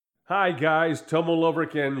Hi guys, Tom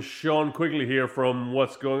Loverick and Sean Quigley here from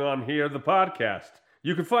What's Going On Here, the podcast.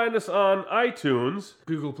 You can find us on iTunes,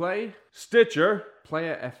 Google Play, Stitcher,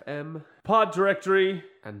 Player FM, Pod Directory,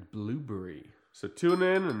 and Blueberry. so tune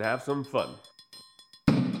in and have some fun.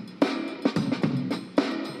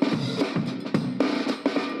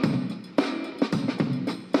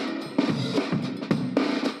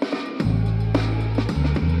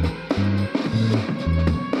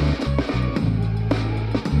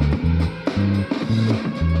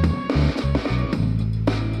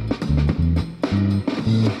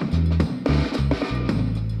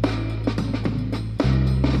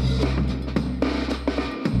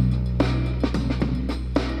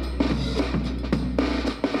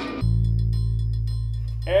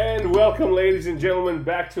 And welcome, ladies and gentlemen,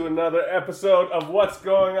 back to another episode of What's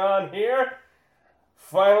Going On Here.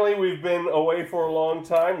 Finally, we've been away for a long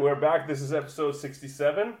time. We're back. This is episode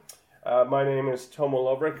 67. My name is Tomo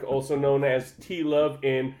Loverick, also known as T-Love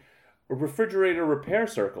in refrigerator repair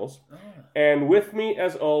circles. And with me,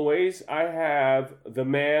 as always, I have the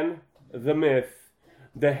man, the myth,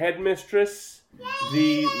 the headmistress,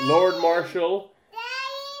 the Lord Marshal,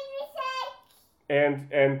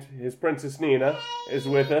 and his Princess Nina is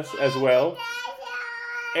with us as well.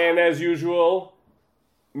 And as usual,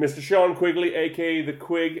 Mr. Sean Quigley, a.k.a. the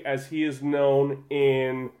Quig, as he is known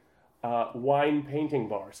in wine painting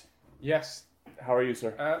bars. Yes. How are you,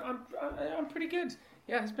 sir? I'm pretty good.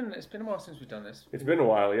 Yeah, it's been a while since we've done this. It's been a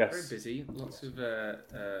while, yes. Very busy. Lots of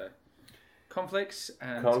conflicts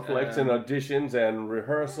and auditions and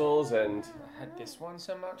rehearsals and I had this one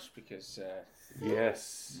so much because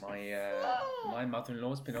yes, my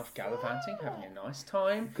mother-in-law's been off gallivanting, having a nice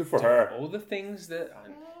time. Good for doing her. All the things that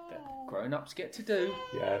grown-ups get to do.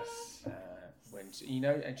 Yes. When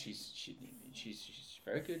and she's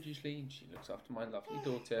very good usually, and she looks after my lovely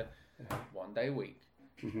daughter one day a week,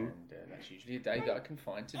 and that's usually a day that I can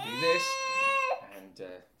find to do this. And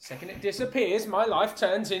second it disappears, my life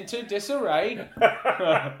turns into disarray.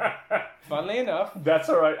 Funnily enough. That's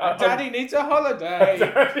all right. Daddy needs a holiday.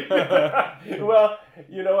 Well,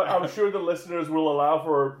 you know what? I'm sure the listeners will allow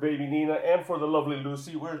for baby Nina and for the lovely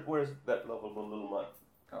Lucy. Where's that lovable little mutt?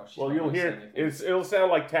 Oh, Well, you'll hear it'll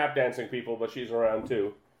sound like tap dancing people, but she's around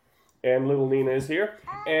too. And little Nina is here.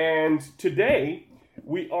 And today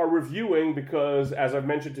we are reviewing because, as I've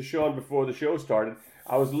mentioned to Sean before the show started,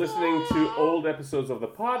 I was listening to old episodes of the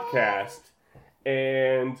podcast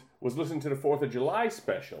and was listening to the 4th of July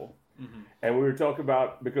special. Mm-hmm. And we were talking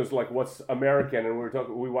about, because like what's American, and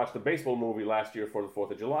we watched the baseball movie last year for the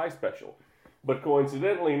 4th of July special. But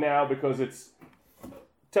coincidentally now, because it's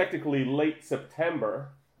technically late September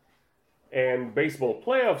and baseball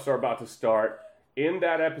playoffs are about to start, in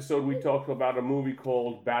that episode we talked about a movie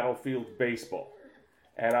called Battlefield Baseball.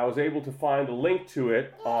 And I was able to find a link to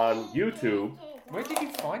it on YouTube. Where did you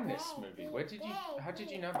find this movie? How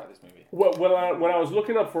did you know about this movie? Well, when I was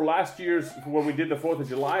looking up for last year's, when we did the 4th of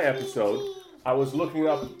July episode, I was looking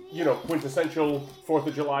up, quintessential 4th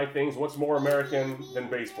of July things. What's more American than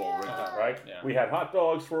baseball, right? Yeah. We had hot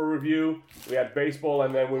dogs for a review, we had baseball,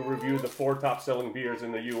 and then we reviewed the 4 top-selling beers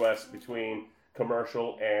in the U.S. between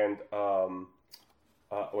commercial and,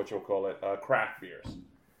 craft beers.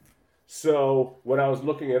 So when I was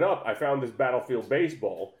looking it up, I found this Battlefield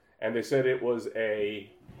Baseball, and they said it was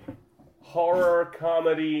a horror,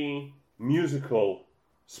 comedy, musical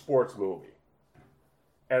sports movie.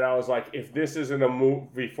 And I was like, if this isn't a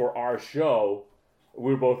movie for our show,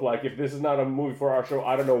 we were both like, if this is not a movie for our show,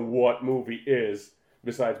 I don't know what movie is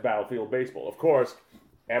besides Battlefield Baseball. Of course,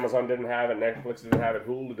 Amazon didn't have it, Netflix didn't have it,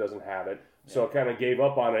 Hulu doesn't have it. So I kind of gave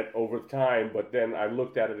up on it over time, but then I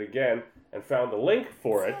looked at it again and found the link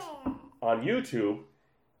for it on YouTube.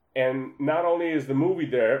 And not only is the movie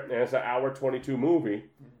there, and it's an hour 22 movie,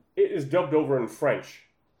 it is dubbed over in French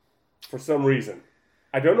for some reason.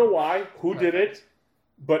 I don't know why, who did it,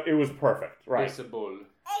 but it was perfect, right? It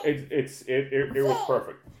was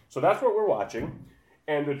perfect. So that's what we're watching.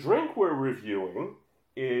 And the drink we're reviewing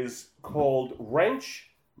is called Wrench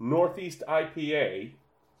Northeast IPA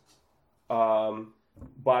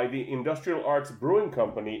by the Industrial Arts Brewing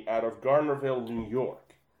Company out of Garnerville, New York.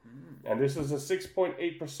 And this is a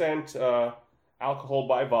 6.8% alcohol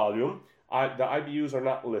by volume. The IBUs are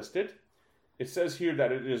not listed. It says here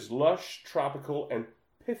that it is lush, tropical, and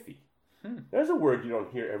pithy. There's a word you don't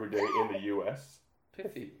hear every day in the U.S.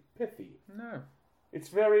 Pithy. Pithy. No.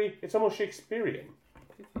 It's almost Shakespearean.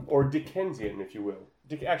 Pithy. Or Dickensian, if you will.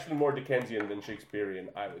 Actually more Dickensian than Shakespearean,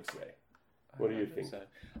 I would say. What do you think? So.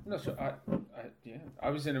 I'm not sure. I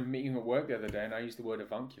was in a meeting at work the other day and I used the word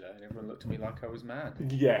avuncular and everyone looked at me like I was mad.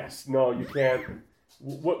 Yes. No, you can't.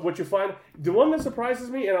 what you find, the one that surprises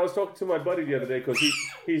me, and I was talking to my buddy the other day because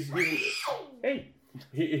he's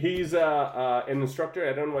an instructor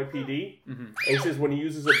at NYPD, and he says when he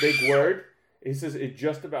uses a big word, he says it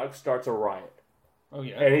just about starts a riot. Oh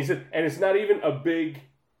yeah. And he said, and it's not even a big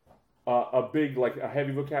like a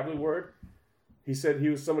heavy vocabulary word. He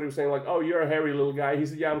said somebody was saying like, "Oh, you're a hairy little guy." He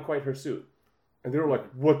said, "Yeah, I'm quite hirsute." And they were like,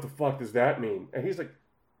 "What the fuck does that mean?" And he's like,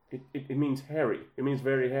 "It means hairy. It means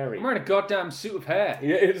very hairy." I'm wearing a goddamn suit of hair.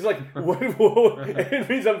 Yeah, it's like what, it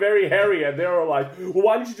means I'm very hairy, and they were like, "Well,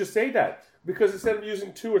 why didn't you just say that?" Because instead of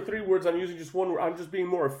using 2 or 3 words, I'm using just 1 word. I'm just being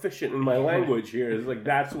more efficient in my language here. It's like,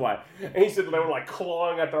 that's why. And he said they were like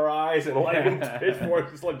clawing at their eyes and lighting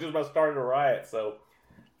pitchforks. It's like just about starting a riot. So,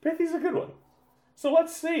 Pithy's a good one. So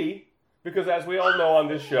let's see, because as we all know on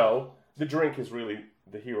this show, the drink is really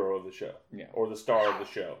the hero of the show. Yeah. Or the star of the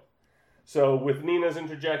show. So with Nina's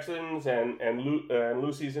interjections and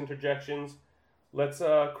Lucy's interjections, let's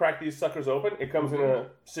crack these suckers open. It comes in a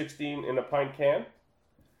 16 in a pint can.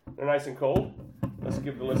 They're nice and cold. Let's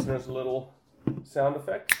give the listeners a little sound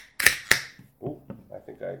effect. Oh, I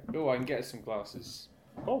can get us some glasses.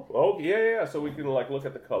 Oh, yeah. So we can like look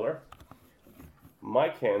at the color. My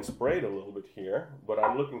can sprayed a little bit here, but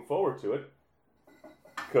I'm looking forward to it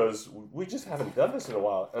because we just haven't done this in a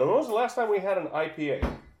while. And when was the last time we had an IPA?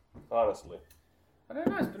 Honestly, I don't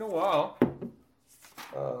know. It's been a while.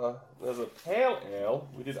 There's a pale ale.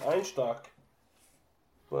 We did Einstock,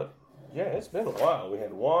 but. Yeah, it's been a while. We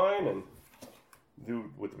had wine and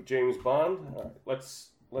with James Bond. All right, let's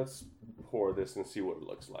pour this and see what it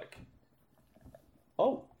looks like.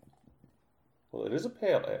 Oh, well, it is a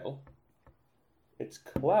pale ale. It's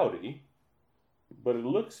cloudy, but it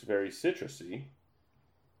looks very citrusy.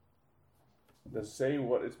 Does it say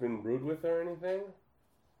what it's been brewed with or anything?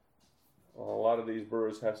 Well, a lot of these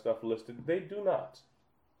brewers have stuff listed. They do not.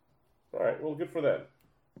 All right, well, good for them.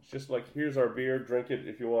 It's just like, here's our beer, drink it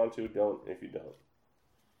if you want to, don't if you don't.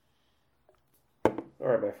 All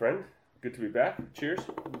right, my friend. Good to be back. Cheers.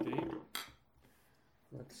 Indeed.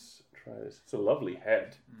 Let's try this. It's a lovely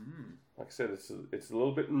head. Like I said, it's a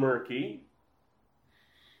little bit murky.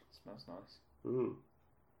 Smells nice.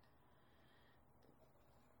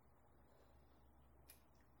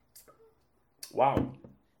 Wow.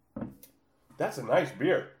 That's a nice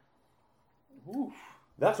beer. Oof.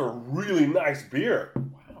 That's a really nice beer.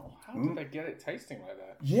 Wow. How did they get it tasting like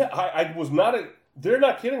that? Yeah, I was not... They're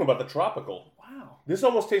not kidding about the tropical. Wow. This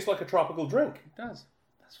almost tastes like a tropical drink. It does.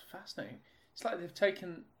 That's fascinating. It's like they've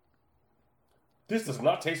taken... This does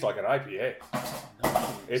not taste like an IPA.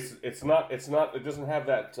 No. It's not, it doesn't have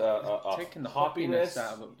that taken the hoppiness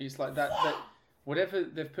out of it. It's like that whatever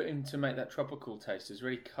they've put in to make that tropical taste has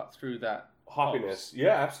really cut through that hoppiness. hops.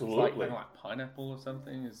 Yeah, absolutely. It's like, kind of like pineapple or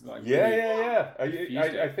something. It's like yeah.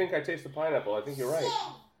 I think I taste the pineapple. I think you're right.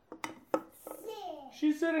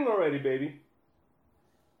 She's sitting already, baby.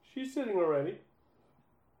 She's sitting already.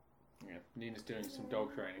 Yeah, Nina's doing some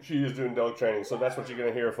dog training. She is doing dog training, so that's what you're going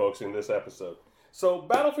to hear, folks, in this episode. So,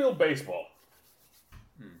 Battlefield Baseball.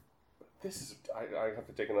 This is... I have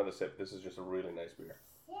to take another sip. This is just a really nice beer.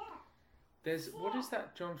 What is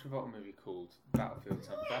that John Travolta movie called? Battlefield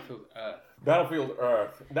Earth. Battlefield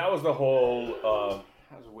Earth. That was the whole...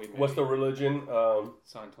 that was a weird movie. What's the religion?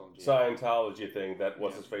 Scientology thing that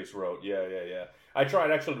What's-His-Face wrote. Yeah. I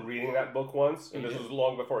tried actually reading that book once, and this was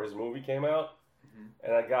long before his movie came out.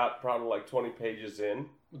 And I got probably like 20 pages in.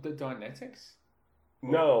 The Dianetics?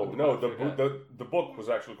 No. The book was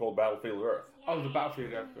actually called Battlefield Earth. Oh, the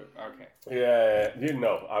Battlefield Earth book. Okay. Yeah. You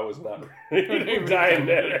know, I was not reading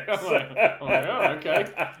Dianetics. Oh, okay.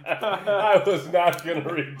 I was not going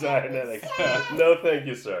to read Dianetics. No, thank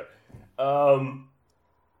you, sir.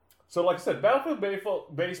 So, like I said, Battlefield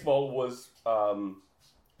Baseball was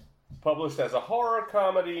published as a horror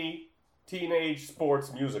comedy teenage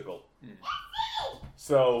sports musical.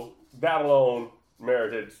 So that alone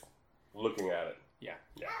merited looking at it. Yeah.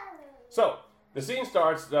 So the scene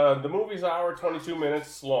starts. The movie's an hour 22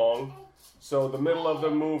 minutes long. So the middle of the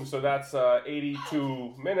movie, so that's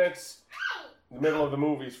 82 minutes. The middle of the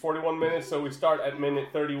movie is 41 minutes. So we start at minute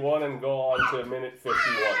 31 and go on to minute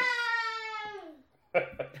 51.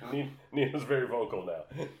 Nina's very vocal now.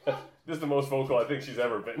 This is the most vocal I think she's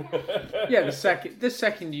ever been. Yeah, the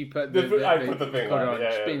second you put I put the thing on.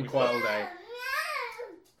 It's been quite all day.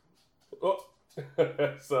 Oh.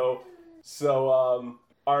 So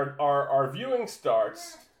our viewing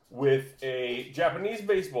starts with a Japanese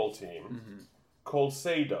baseball team called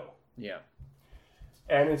Seido. Yeah.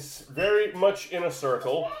 And it's very much in a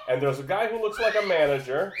circle, and there's a guy who looks like a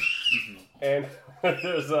manager, and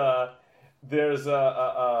there's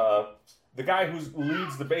the guy who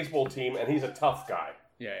leads the baseball team, and he's a tough guy.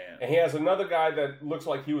 Yeah. And he has another guy that looks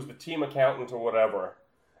like he was the team accountant or whatever.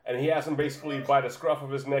 And he has him basically by the scruff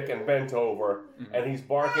of his neck and bent over. Mm-hmm. And he's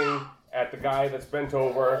barking at the guy that's bent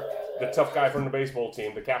over, the tough guy from the baseball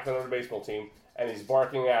team, the captain of the baseball team. And he's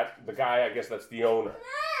barking at the guy, I guess that's the owner.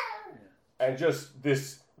 Yeah. And just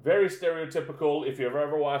this very stereotypical, if you've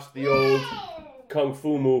ever watched the old Kung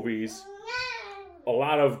Fu movies, a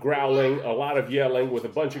lot of growling, a lot of yelling, with a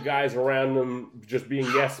bunch of guys around them just being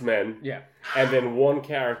yes men. Yeah. And then one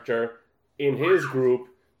character in his group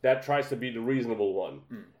that tries to be the reasonable one.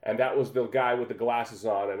 Mm. And that was the guy with the glasses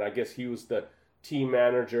on. And I guess he was the team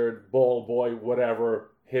manager, ball boy, whatever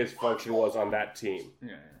his function was on that team.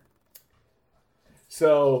 Yeah.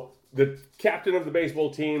 So the captain of the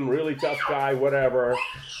baseball team, really tough guy, whatever.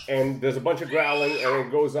 And there's a bunch of growling, and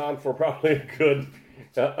it goes on for probably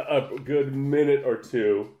a good minute or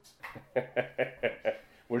two.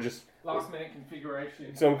 We're just last minute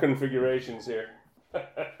configuration. Some configurations here.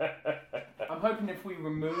 I'm hoping if we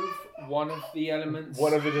remove one of the elements,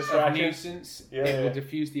 one of the distractions, nuisance, it will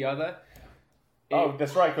diffuse the other. Oh,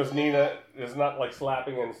 that's right, because Nina is not like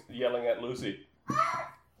slapping and yelling at Lucy.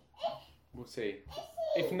 We'll see.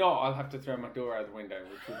 If not, I'll have to throw my door out the window,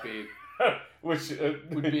 which would be. Would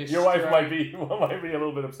be your wife might be a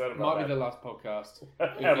little bit upset about. Might be the last podcast.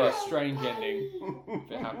 It'd be a strange ending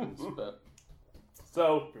if it happens, but.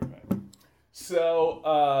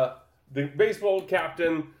 So the baseball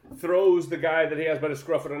captain throws the guy that he has by the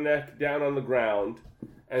scruff of the neck down on the ground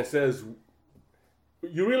and says,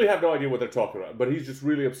 "You really have no idea what they're talking about," but he's just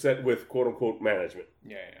really upset with quote unquote management.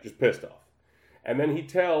 Yeah. Just pissed off. And then he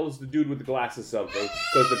tells the dude with the glasses something,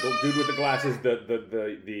 because the dude with the glasses,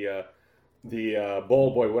 the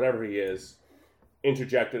ball boy, whatever he is,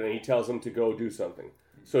 interjected, and he tells him to go do something.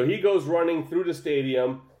 So he goes running through the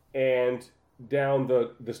stadium and down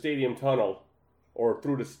the stadium tunnel, or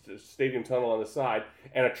through the stadium tunnel on the side,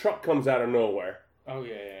 and a truck comes out of nowhere. Oh,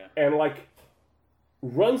 yeah. And, like,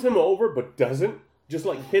 runs him over, but doesn't. Just,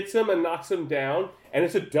 like, hits him and knocks him down. And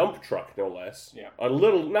it's a dump truck, no less. Yeah. A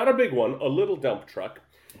little, not a big one, a little dump truck.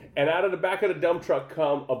 And out of the back of the dump truck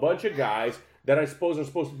come a bunch of guys that I suppose are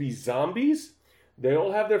supposed to be zombies. They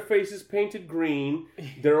all have their faces painted green.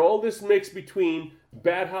 They're all this mix between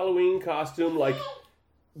bad Halloween costume, like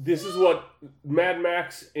this is what Mad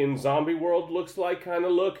Max in Zombie World looks like kind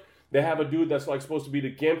of look. They have a dude that's like supposed to be the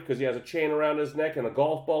Gimp because he has a chain around his neck and a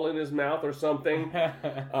golf ball in his mouth or something.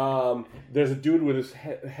 There's a dude with his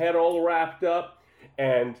head all wrapped up,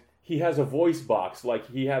 and he has a voice box like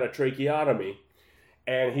he had a tracheotomy.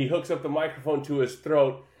 And he hooks up the microphone to his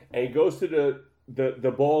throat, and he goes to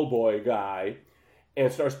the ball boy guy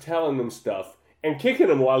and starts telling him stuff and kicking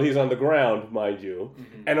him while he's on the ground, mind you.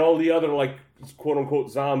 Mm-hmm. And all the other, like, quote-unquote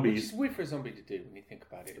zombies. Which is weird for a zombie to do when you think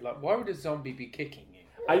about it. Like, why would a zombie be kicking you?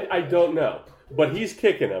 I don't know. But he's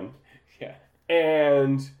kicking him. Yeah.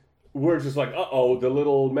 And we're just like, uh-oh, the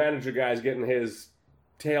little manager guy's getting his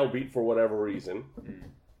tail beat for whatever reason. Mm.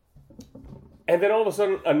 And then all of a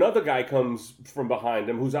sudden, another guy comes from behind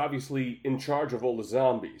him who's obviously in charge of all the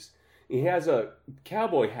zombies. He has a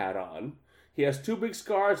cowboy hat on. He has two big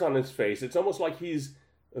scars on his face. It's almost like he's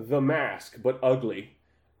the Mask, but ugly.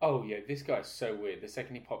 Oh, yeah, this guy's so weird. The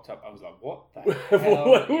second he popped up, I was like, what the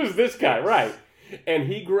hell? Who's this guy? Right. And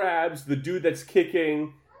he grabs the dude that's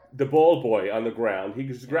kicking the ball boy on the ground.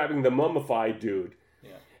 He's grabbing the mummified dude. Yeah.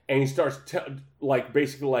 And he starts,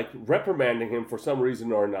 basically reprimanding him for some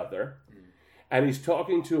reason or another. Mm. And he's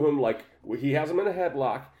talking to him like, he has him in a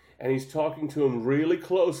headlock, and he's talking to him really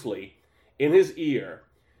closely in his ear.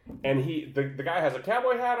 And the guy has a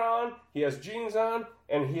cowboy hat on, he has jeans on,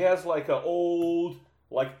 and he has like an old,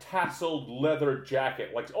 like tasseled leather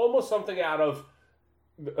jacket. Like almost something out of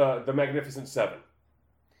the Magnificent Seven.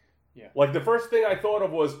 Yeah. Like the first thing I thought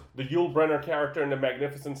of was the Yul Brynner character in the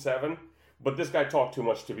Magnificent Seven, but this guy talked too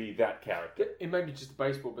much to be that character. It may be just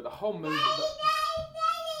baseball, but the whole movie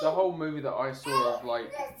that I saw of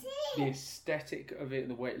like the aesthetic of it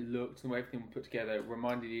and the way it looked and the way everything was put together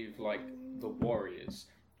reminded you of like The Warriors.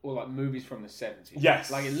 Or like movies from the 70s. Yes.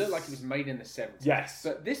 Like it looked like it was made in the 70s. Yes.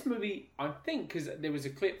 But this movie, I think, because there was a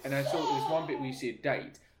clip and I saw there was one bit where you see a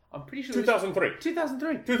date. I'm pretty sure 2003.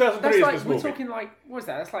 2003. 2003 That's is like, this we're movie. talking like, what is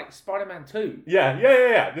that? That's like Spider-Man 2.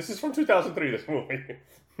 Yeah. This is from 2003, this movie.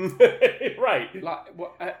 Right. Like,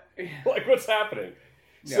 what? Like, what's happening?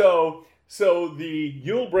 Yeah. So the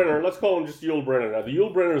Yul Brynner, let's call him just Yul Brynner now. The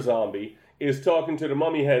Yul Brynner zombie is talking to the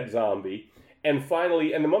mummy head zombie. And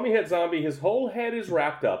finally, the mummy head zombie, his whole head is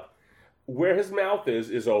wrapped up. where his mouth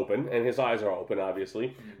is open, and his eyes are open,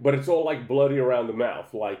 obviously, but it's all like bloody around the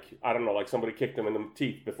mouth. Like, I don't know, like somebody kicked him in the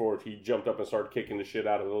teeth before he jumped up and started kicking the shit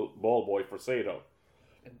out of the ball boy for Sato.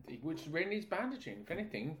 Which really needs bandaging, if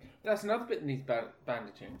anything. That's another bit that needs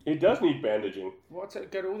bandaging. It does need bandaging. Go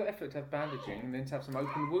to all the effort to have bandaging and then to have some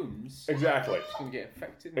open wounds. Exactly. It's going to get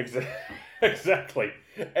infected. Exactly.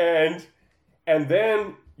 And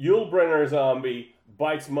then Yulbrenner Zombie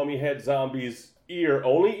bites Mummy Head Zombie's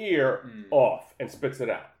only ear off and spits it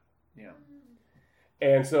out. Yeah.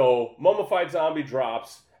 And so Mummified Zombie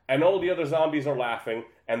drops, and all the other zombies are laughing,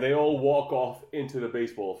 and they all walk off into the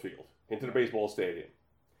baseball field, into the baseball stadium.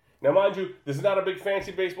 Now, mind you, this is not a big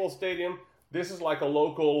fancy baseball stadium. This is like a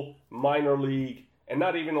local minor league, and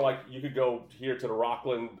not even like you could go here to the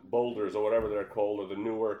Rockland Boulders or whatever they're called, or the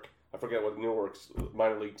Newark, I forget what Newark's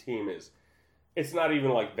minor league team is. It's not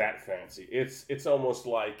even like that fancy. It's almost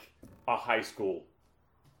like a high school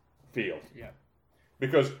field. Yeah.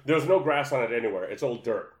 Because there's no grass on it anywhere. It's all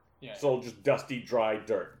dirt. Yeah. It's all just dusty, dry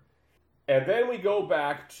dirt. And then we go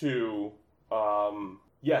back to,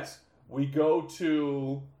 we go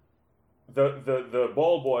to the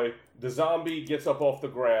ball boy. The zombie gets up off the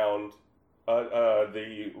ground,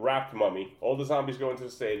 the wrapped mummy. All the zombies go into the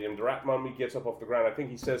stadium. The wrapped mummy gets up off the ground. I think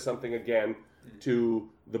he says something again to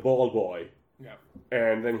the ball boy. Yeah.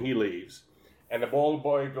 And then he leaves. And the ball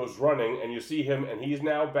boy goes running, and you see him, and he's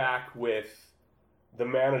now back with the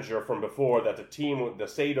manager from before that the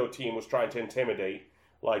Sato team was trying to intimidate,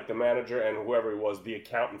 like the manager and whoever he was, the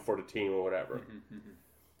accountant for the team or whatever.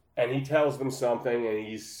 And he tells them something, and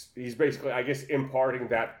he's basically, I guess, imparting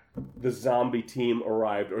that the zombie team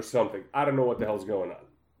arrived or something. I don't know what the hell's going on.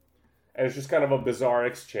 And it's just kind of a bizarre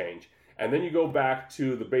exchange. And then you go back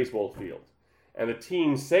to the baseball field, and the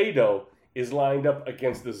team Sato is lined up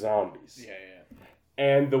against the zombies. Yeah.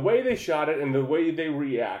 And the way they shot it and the way they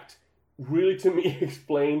react really, to me,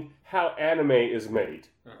 explained how anime is made.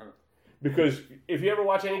 Because if you ever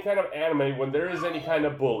watch any kind of anime, when there is any kind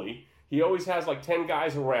of bully, he always has like 10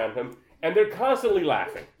 guys around him, and they're constantly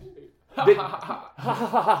laughing.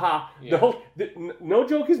 No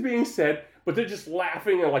joke is being said, but they're just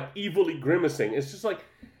laughing and like evilly grimacing. It's just like,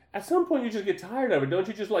 at some point you just get tired of it. Don't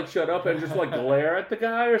you just like shut up and just like glare at the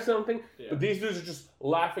guy or something? Yeah. But these dudes are just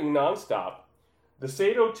laughing nonstop. The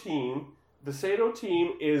Sato team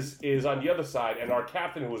is on the other side, and our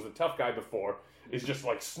captain, who was the tough guy before, is just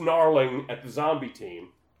like snarling at the zombie team.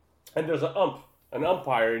 And there's an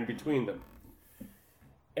umpire in between them.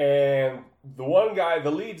 And the one guy,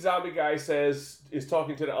 the lead zombie guy, is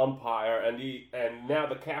talking to the umpire, and now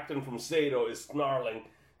the captain from Sato is snarling.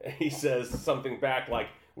 And he says something back like,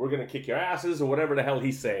 "We're gonna kick your asses," or whatever the hell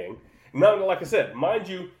he's saying. Now, like I said, mind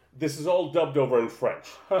you, this is all dubbed over in French.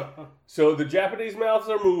 So the Japanese mouths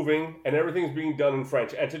are moving, and everything's being done in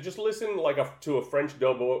French. And to just listen to a French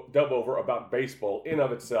dub over about baseball in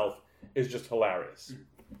of itself is just hilarious.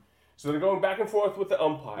 So they're going back and forth with the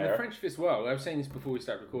umpire. And the French fits well. I was saying this before we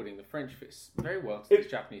started recording. The French fits very well to these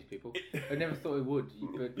Japanese people. I never thought it would,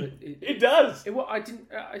 but it does. I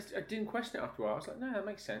didn't question it after a while. I was like, no, that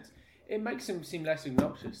makes sense. It makes them seem less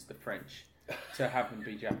obnoxious, the French, to have them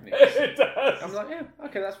be Japanese. It does. I'm like, yeah,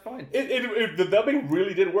 okay, that's fine. The dubbing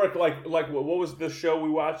really did work. Like what was the show we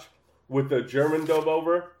watched with the German dub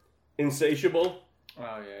over? Insatiable.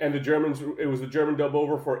 Oh, yeah. And it was the German dub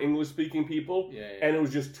over for English-speaking people. Yeah. And it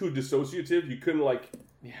was just too dissociative. You couldn't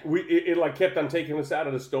it like kept on taking us out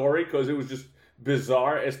of the story because it was just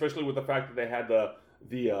bizarre, especially with the fact that they had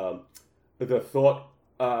the thought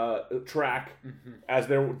track as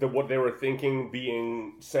what they were thinking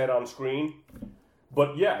being said on screen.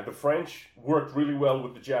 But yeah, the French worked really well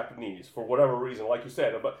with the Japanese for whatever reason. Like you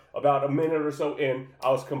said, about a minute or so in, I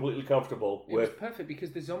was completely comfortable with. It was perfect because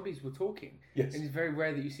the zombies were talking. Yes. And it's very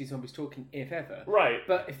rare that you see zombies talking, if ever. Right.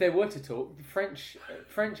 But if they were to talk, the French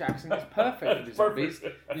accent is perfect for the zombies.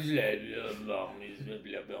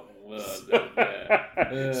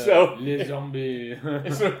 So, les zombies.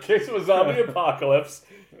 So in case of a zombie apocalypse,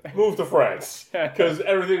 move to France because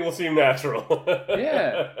everything will seem natural.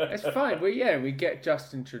 Yeah, it's fine. We get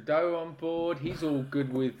Justin Trudeau on board. He's all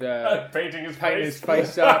good with painting his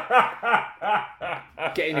face up,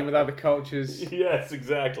 getting in with other cultures. Yes,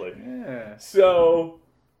 exactly. Yeah. So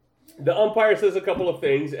the umpire says a couple of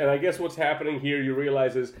things, and I guess what's happening here, you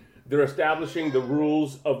realize, is they're establishing the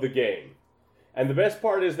rules of the game. And the best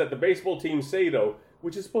part is that the baseball team Sato,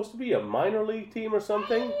 which is supposed to be a minor league team or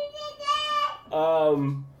something,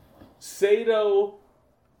 Sato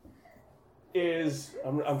is...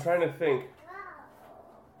 I'm trying to think.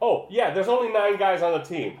 Oh, yeah, there's only 9 guys on the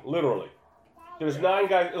team, literally. There's 9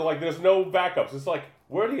 guys, like, there's no backups. It's like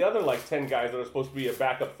Where are the other, 10 guys that are supposed to be a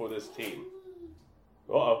backup for this team?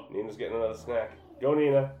 Uh-oh, Nina's getting another snack. Go,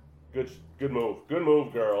 Nina. Good move. Good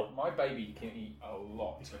move, girl. My baby can eat a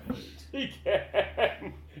lot of food. She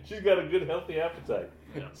can. She's got a good, healthy appetite.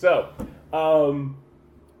 Yeah. So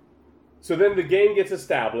then the game gets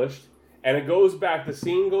established, and it goes back. The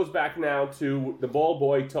scene goes back now to the ball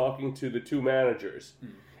boy talking to the two managers,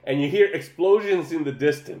 and you hear explosions in the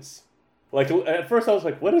distance. At first, I was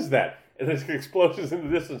like, "What is that?" And there's explosions in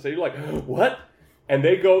the distance. And you're like, "What?" And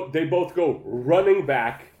they both go running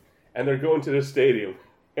back, and they're going to the stadium.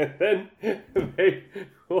 And then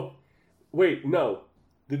wait, no.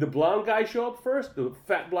 Did the blonde guy show up first? The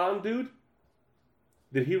fat blonde dude?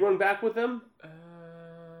 Did he run back with them? I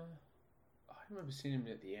remember seeing him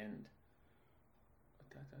at the end.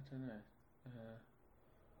 I don't know.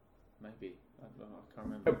 Maybe. I can't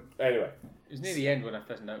remember. Anyway. It was near the end when I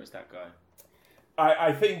first noticed that guy.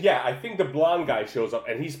 I think the blonde guy shows up,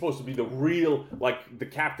 and he's supposed to be the real, the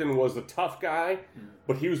captain was the tough guy,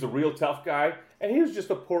 but he was the real tough guy, and he was just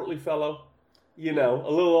a portly fellow, a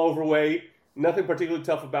little overweight, nothing particularly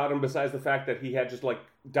tough about him besides the fact that he had just,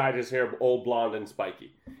 dyed his hair all blonde and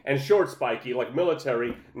spiky. And short spiky,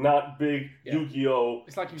 military, not big Yu-Gi-Oh!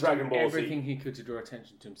 It's like he was Dragon doing Ball Z. everything he could to draw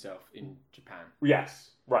attention to himself in Japan.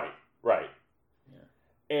 Yes, right.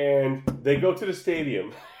 Yeah. And they go to the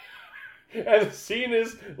stadium. And the scene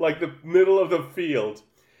is the middle of the field.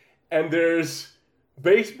 And there's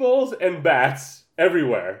baseballs and bats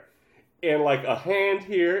everywhere. And a hand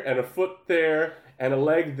here and a foot there and a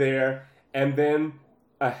leg there. And then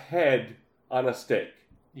a head on a stake.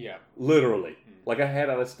 Yeah. Literally. Like a head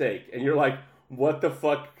on a stake. And you're like, what the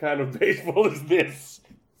fuck kind of baseball is this?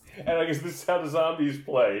 And I guess this is how the zombies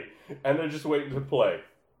play. And they're just waiting to play.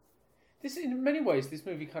 In many ways, this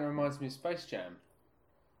movie kind of reminds me of Space Jam.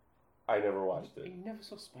 I never watched it. You never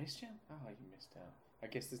saw Space Jam? Oh, you missed out. I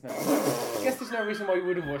guess there's no reason why you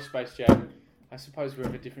would have watched Space Jam. I suppose we're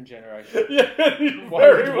of a different generation. Yeah,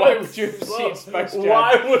 why would you have seen Space Jam?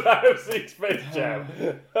 Why would I have seen Space Jam?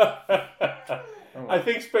 I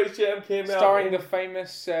think Space Jam came out starring the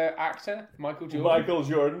famous actor Michael Jordan. Michael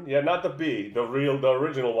Jordan, yeah, not the B, the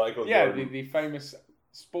original Michael Jordan. Yeah, the famous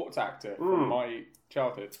sports actor from my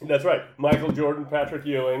childhood. That's right. Michael Jordan, Patrick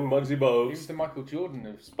Ewing, Muggsy Bogues. He was the Michael Jordan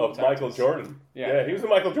of sports Michael actors. Jordan. Yeah, he was the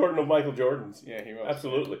Michael Jordan of Michael Jordans. Yeah, he was.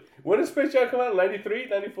 Absolutely. When did Space Jam come out? 93,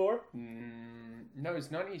 94? No,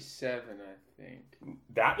 it's 97, I think.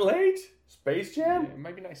 That late? Space Jam? Yeah,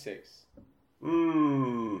 maybe 96.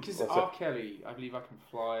 Because R. Kelly, I Believe I Can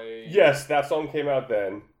Fly. Yes, that song came out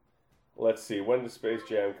then. Let's see, when did Space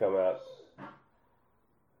Jam come out?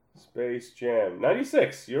 Space Jam.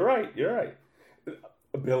 96, you're right.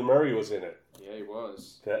 Bill Murray was in it. Yeah, he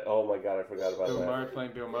was. Oh my god, I forgot about that. Bill Murray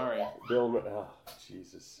playing Bill Murray. Oh,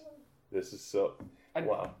 Jesus. This is so... And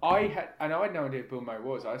wow. I had no idea who Bill Murray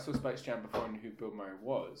was. I saw Space Jam before I knew who Bill Murray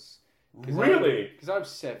was. Really? Because I was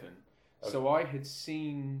 7. Okay. So I'd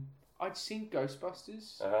seen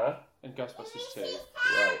Ghostbusters and Ghostbusters 2.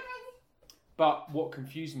 Right. But what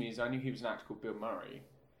confused me is I knew he was an actor called Bill Murray.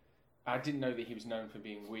 I didn't know that he was known for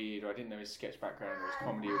being weird, or I didn't know his sketch background or his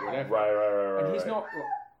comedy or whatever. Right. And he's not...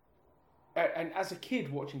 And as a kid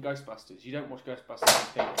watching Ghostbusters, you don't watch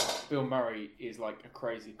Ghostbusters and think Bill Murray is like a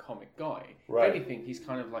crazy comic guy. Right. If anything, he's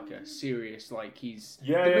kind of like a serious, he's...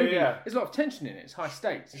 Yeah. There's a lot of tension in it. It's high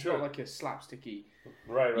stakes. It's not like a slapsticky...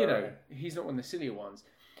 Right. He's not one of the sillier ones.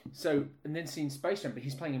 So, and then seeing Space Jam, but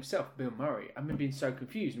he's playing himself, Bill Murray. I remember being so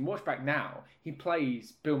confused. And watch back now, he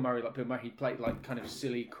plays Bill Murray like Bill Murray. He played like kind of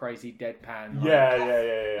silly, crazy, deadpan.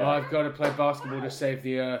 Yeah. I've got to play basketball to save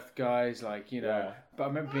the earth, guys. Yeah. But I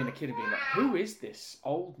remember being a kid and being like, who is this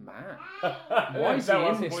old man? Why is he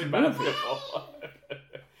in this movie?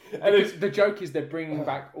 And the joke is they're bringing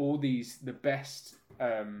back all the best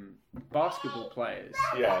basketball players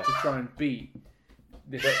to try and beat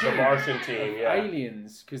the Martian team,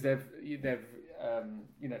 aliens, because they've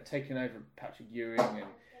taken over Patrick Ewing and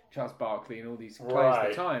Charles Barkley and all these players at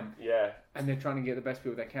the time. Yeah. And they're trying to get the best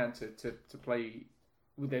people they can to play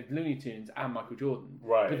with their Looney Tunes and Michael Jordan.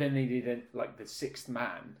 Right. But then they needed the sixth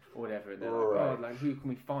man or whatever. And they're who can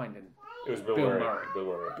we find? And it was Bill Murray.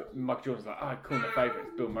 But Michael Jordan's like, I call my favourite.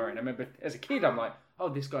 It's Bill Murray. And I remember as a kid, I'm like, oh,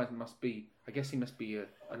 this guy must be. I guess he must be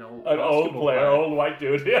an old player, old white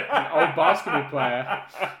dude, an old basketball player.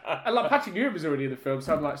 And like Patrick Ewing was already in the film,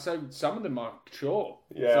 so I'm like, so some of them are sure.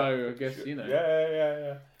 Yeah. So I guess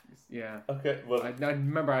Yeah. Okay. Well, I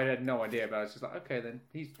remember I had no idea, but I was just like, okay, then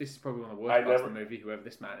this is probably one of the worst parts of the movie. Whoever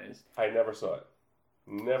this man is. I never saw it.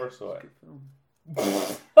 Never saw it. Good film.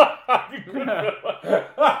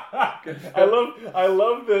 I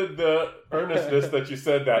love the earnestness that you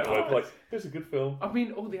said that with. Like, it's a good film. I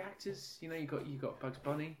mean, all the actors. You got Bugs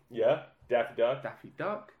Bunny. Yeah, Daffy Duck. Daffy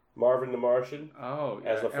Duck. Marvin the Martian. Oh,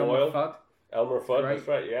 as the Elmer foil. Fudd. Elmer Fudd. Great. That's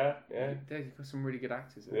right. Yeah. You've got some really good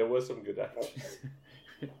actors. There was some good actors.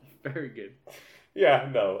 Very good. Yeah.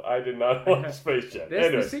 No, I did not want Space Jam.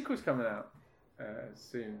 The sequel's coming out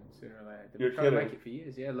sooner or later. They've You're been trying to kidding. make it for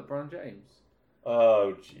years. Yeah, LeBron James.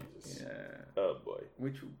 Oh Jesus. Yeah. Oh boy.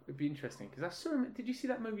 Which would be interesting because I saw him. Did you see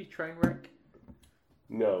that movie Trainwreck?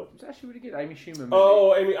 No. It was actually really good. Amy Schumer movie.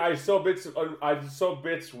 Oh, I mean, I saw bits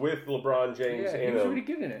with LeBron James yeah, in he was him. really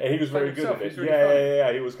good in it. And he was very good in He it. was really funny.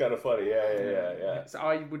 Yeah. He was kind of funny. Yeah. So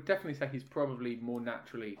I would definitely say he's probably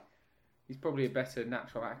he's probably a better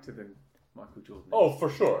natural actor than Michael Jordan. Oh, for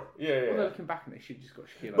sure. Yeah. Although looking back on it, she just got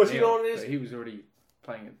Shaquille But O'Neal, you know what it is? but he was already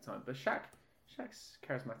playing at the time. But Shaq's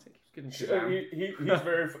charismatic. He's good in Shazam.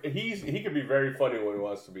 He can be very funny when he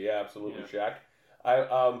wants to be. Absolutely, Yeah.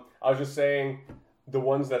 Shaq. I was just saying the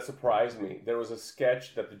ones that surprised me. There was a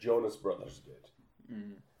sketch that the Jonas Brothers did.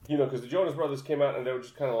 Mm. You know, because the Jonas Brothers came out and they were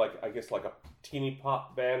just kind of like, I guess, like a teeny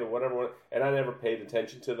pop band or whatever. And I never paid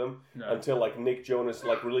attention to them until like Nick Jonas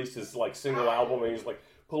like released his like single album and he's like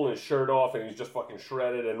pulling his shirt off and he's just fucking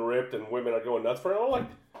shredded and ripped and women are going nuts for him. I'm like,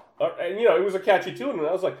 and you know, it was a catchy tune and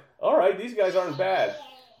I was like, all right, these guys aren't bad.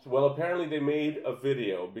 Well, apparently they made a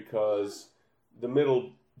video because the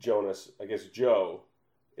middle Jonas, I guess Joe,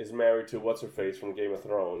 is married to what's-her-face from Game of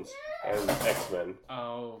Thrones and X-Men.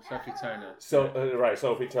 Oh, Sophie Turner. Right,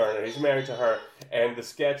 Sophie Turner. He's married to her. And the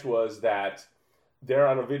sketch was that they're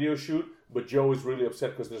on a video shoot, but Joe is really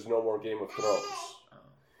upset because there's no more Game of Thrones. Oh.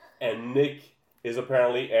 And Nick is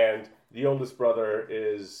apparently, and the oldest brother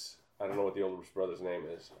is, I don't know what the oldest brother's name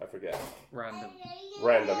is. I forget. Random,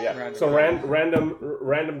 yeah. Random. So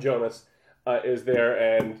Random Jonas is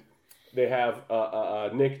there, and they have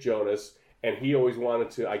Nick Jonas. And he always wanted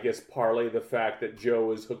to, I guess, parlay the fact that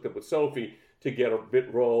Joe is hooked up with Sophie to get a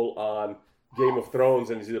bit role on Game of Thrones,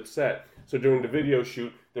 and he's upset. So during the video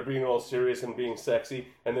shoot, they're being all serious and being sexy,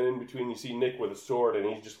 and then in between you see Nick with a sword,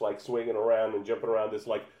 and he's just like swinging around and jumping around this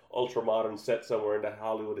like ultra-modern set somewhere in the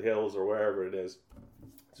Hollywood Hills or wherever it is.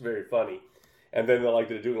 It's very funny. And then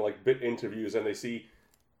they're doing like bit interviews, and they see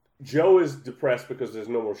Joe is depressed because there's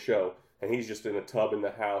no more show. And he's just in a tub in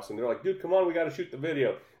the house. And they're like, dude, come on, we got to shoot the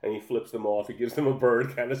video. And he flips them off. He gives them a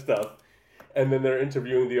bird kind of stuff. And then they're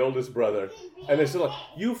interviewing the oldest brother. And they're still like,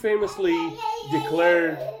 you famously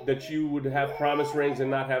declared that you would have promise rings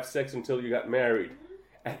and not have sex until you got married.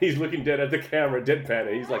 And he's looking dead at the camera, deadpan.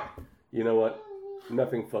 And he's like, you know what?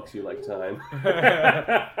 Nothing fucks you like time. and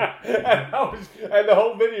the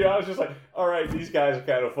whole video, I was just like, all right, these guys are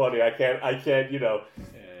kind of funny. I can't, you know.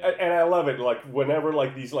 Yeah. And I love it. Like, whenever,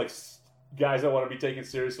 like, these, like, guys that want to be taken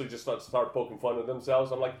seriously just start poking fun at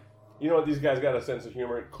themselves. I'm like, you know what? These guys got a sense of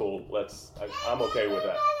humor. Cool. I'm okay with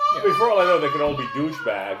that. Yeah. I mean, for all I know, they could all be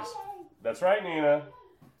douchebags. That's right, Nina.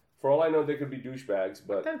 For all I know, they could be douchebags,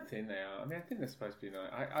 but I don't think they are. I mean, I think they're supposed to be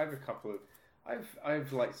nice. I have a couple of,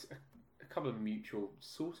 I've like a couple of mutual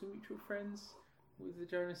friends with the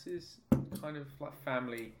Jonases, kind of like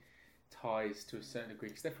family ties to a certain degree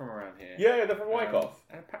because they're from around here. Yeah, they're from Wyckoff.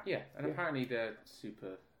 And apparently they're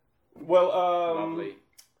super. Well, lovely.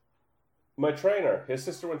 My trainer, his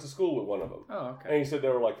sister went to school with one of them. Oh, okay. And he said they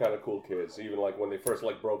were like kind of cool kids, even like when they first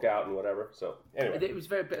like broke out and whatever. So anyway, it was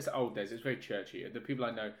it's old days. It was very churchy. The people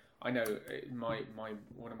I know my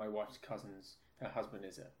one of my wife's cousins, her husband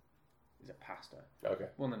is a pastor. Okay.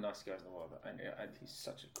 One of the nicest guys in the world, and he's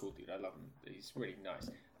such a cool dude. I love him. He's really nice.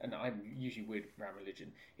 And I'm usually weird around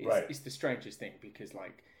religion. It's the strangest thing because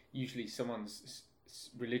like usually someone's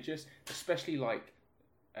religious, especially like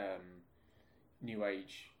New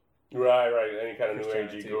Age. Right. Any kind of New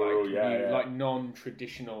Agey guru, like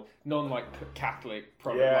non-traditional, like Catholic,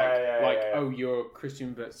 probably oh, you're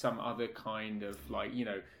Christian, but some other kind of like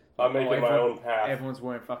I'm making my own path. Everyone's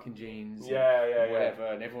wearing fucking jeans, whatever,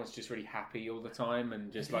 and everyone's just really happy all the time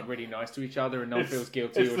and just like really nice to each other, and no one feels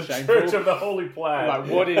guilty or shameful. It's the Church of the Holy Plaid. Like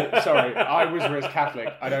what is? Sorry, I was raised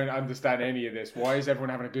Catholic. I don't understand any of this. Why is everyone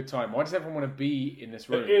having a good time? Why does everyone want to be in this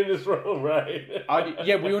room? In this room, right?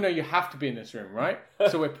 We all know you have to be in this room, right?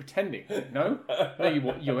 So we're pretending. No,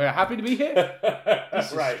 you're happy to be here.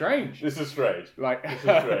 This is strange. This is strange.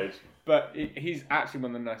 But he's actually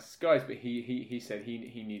one of the nicest guys. But he said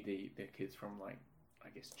he knew the kids from like I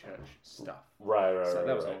guess church stuff. Right. So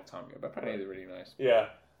that was a long time ago. But apparently they're really nice. Yeah.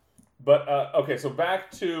 But okay, so back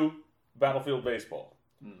to Battlefield Baseball.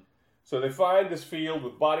 So they find this field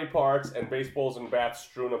with body parts and baseballs and bats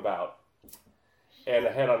strewn about, and a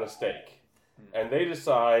head on a stake. and they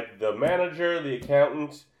decide, the manager, the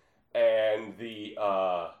accountant, and the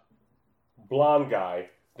blonde guy,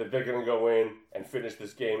 that they're going to go in and finish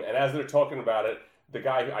this game. And as they're talking about it, the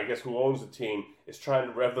guy, I guess, who owns the team is trying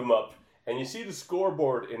to rev them up. And you see the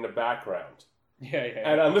scoreboard in the background. Yeah.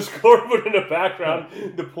 And on the scoreboard in the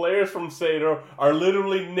background, the players from Seder are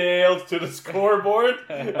literally nailed to the scoreboard.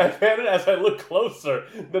 And then as I look closer,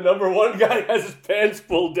 the number one guy has his pants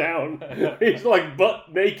pulled down. He's like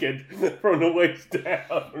butt naked from the waist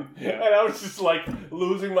down. Yeah. And I was just like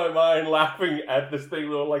losing my mind laughing at this thing.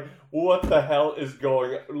 Like, what the hell is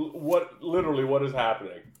going what is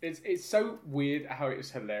happening? It's so weird how it was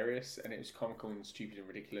hilarious and it was comical and stupid and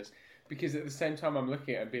ridiculous. Because at the same time I'm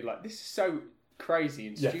looking at it and being like, this is so crazy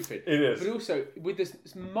and stupid. It is. But also, with this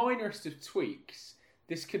minorest of tweaks,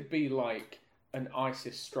 this could be like an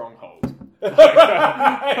ISIS stronghold.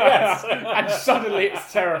 Yes. And suddenly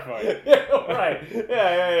it's terrifying. Yeah, right.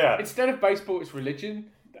 Yeah. Instead of baseball, it's religion.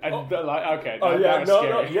 And they're like, okay, Yeah.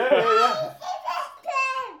 Yeah.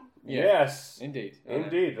 Yes. Indeed.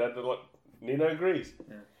 Indeed. Nina agrees.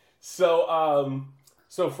 Yeah. So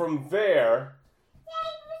from there,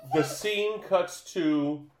 the scene cuts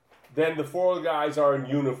to, then the four guys are in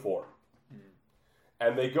uniform.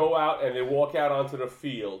 And they go out and they walk out onto the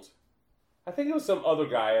field. I think it was some other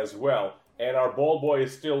guy as well. And our ball boy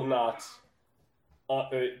is still not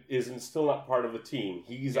part of the team.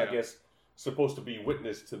 He's, I guess, supposed to be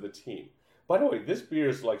witness to the team. By the way, this beer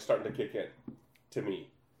is like starting to kick in to me.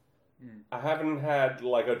 I haven't had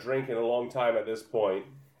like a drink in a long time at this point,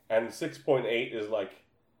 and 6.8 is like,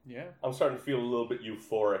 I'm starting to feel a little bit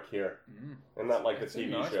euphoric here, and not like the TV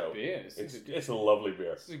nice show. Beer. It's a lovely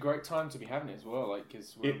beer. This is a great time to be having it as well, like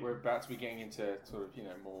because we're about to be getting into sort of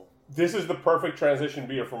more. This is the perfect transition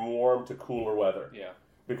beer from warm to cooler weather. Yeah,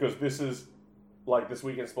 because this is like this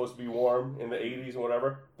weekend's supposed to be warm in the 80s or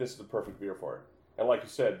whatever. This is the perfect beer for it. And like you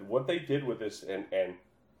said, what they did with this and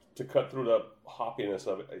to cut through the hoppiness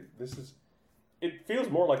of it, it feels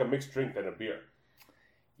more like a mixed drink than a beer.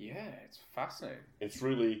 Yeah, it's fascinating. It's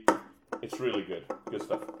really good. Good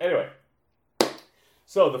stuff. Anyway,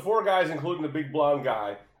 so the four guys, including the big blonde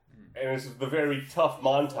guy, and it's the very tough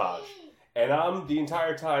montage. And the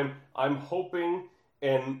entire time, I'm hoping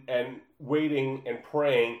and waiting and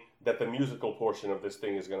praying that the musical portion of this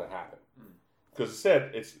thing is going to happen. Because it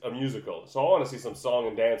said it's a musical. So I want to see some song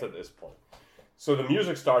and dance at this point. So the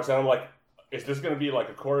music starts, and I'm like, is this going to be like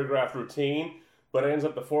a choreographed routine? But it ends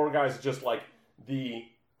up the four guys are just like the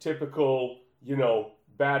typical,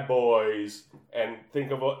 bad boys, and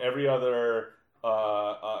think of every other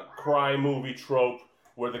crime movie trope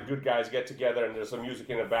where the good guys get together and there's some music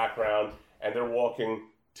in the background and they're walking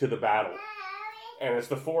to the battle. And it's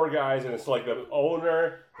the four guys, and it's like the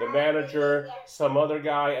owner, the manager, some other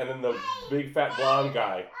guy, and then the big fat blonde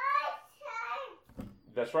guy.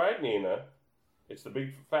 That's right, Nina. It's the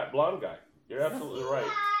big fat blonde guy. You're absolutely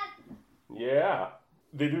right. Yeah.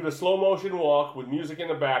 They do the slow motion walk with music in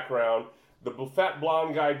the background. The fat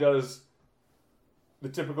blonde guy does the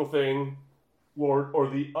typical thing, or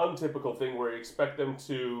the untypical thing, where you expect them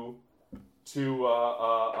to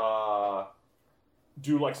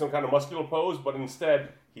do like some kind of muscular pose, but instead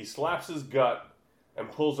he slaps his gut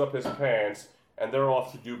and pulls up his pants, and they're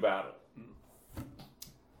off to do battle.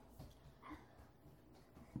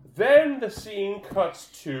 Then the scene cuts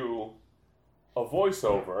to a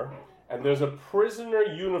voiceover, and there's a prisoner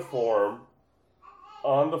uniform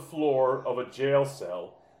on the floor of a jail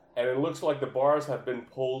cell, and it looks like the bars have been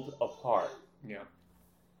pulled apart. Yeah.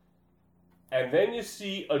 And then you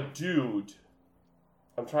see a dude.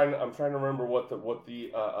 I'm trying to remember what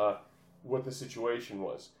the situation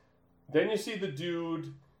was. Then you see the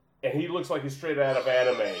dude, and he looks like he's straight out of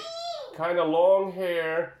anime. Kind of long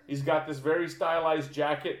hair. He's got this very stylized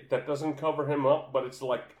jacket that doesn't cover him up, but it's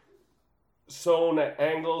like sewn at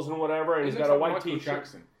angles and whatever. And he's got a white Michael t-shirt.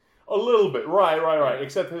 Jackson. A little bit, right.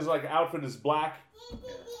 Except his outfit is black,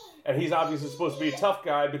 and he's obviously supposed to be a tough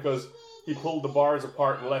guy because he pulled the bars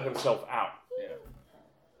apart and let himself out. Yeah.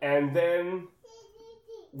 And then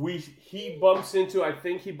he bumps into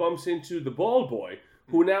the ball boy,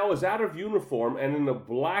 who now is out of uniform and in a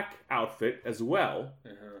black outfit as well.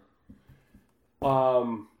 Uh-huh.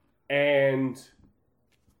 And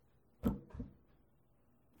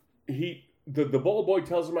the ball boy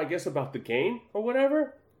tells him, I guess, about the game or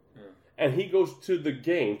whatever. Yeah. And he goes to the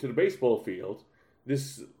game, to the baseball field.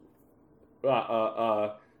 This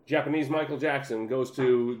Japanese Michael Jackson goes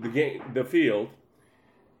to the field.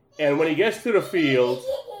 And when he gets to the field,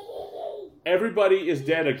 everybody is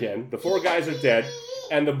dead again. The four guys are dead.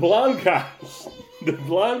 And the blonde guy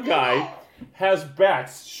has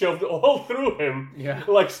bats shoved all through him, Yeah.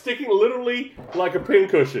 like sticking literally like a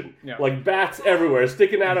pincushion, Yeah. like bats everywhere,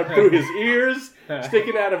 sticking out of through his ears,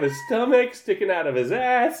 sticking out of his stomach, sticking out of his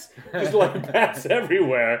ass, just like bats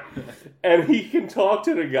everywhere. And he can talk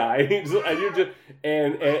to the guy, and you're just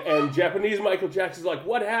and Japanese Michael Jackson's like,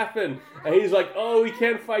 what happened? And he's like, oh, we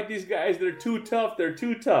can't fight these guys. They're too tough. They're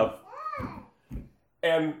too tough.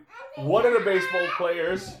 And one of the baseball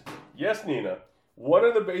players, yes, Nina, one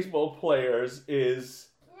of the baseball players is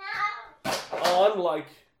on, like,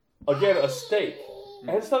 again, a stake.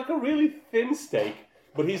 And it's like a really thin stake,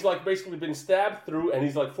 but he's, like, basically been stabbed through, and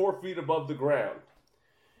he's, like, 4 feet above the ground.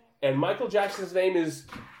 And Michael Jackson's name is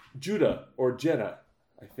Judah, or Jeddah,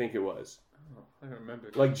 I think it was. Oh, I don't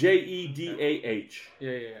remember. Like Jedah.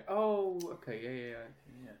 Yeah. Oh, okay.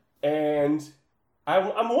 Yeah. And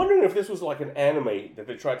I'm wondering if this was like an anime that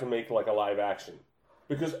they tried to make like a live action.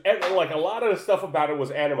 Because like a lot of the stuff about it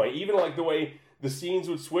was anime. Even like the way the scenes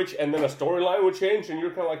would switch and then a storyline would change. And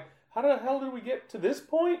you're kind of like, how the hell did we get to this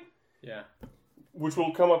point? Yeah. Which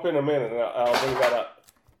will come up in a minute. And I'll bring that up.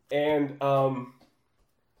 And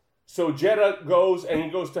so Jeddah goes and he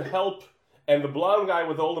goes to help. And the blonde guy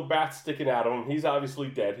with all the bats sticking out of him, he's obviously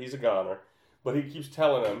dead. He's a goner. But he keeps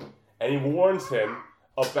telling him. And he warns him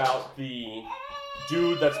about the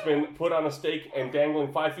dude that's been put on a stake and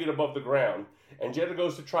dangling 5 feet above the ground. And Jeddah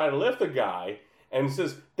goes to try to lift the guy and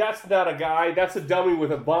says, that's not a guy, that's a dummy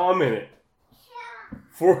with a bomb in it.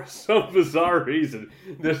 For some bizarre reason.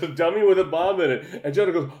 There's a dummy with a bomb in it. And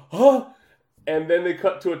Jeddah goes, huh? And then they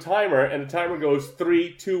cut to a timer, and the timer goes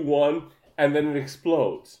 3, 2, 1, and then it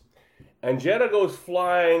explodes. And Jeddah goes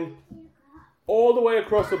flying all the way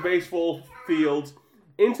across the baseball field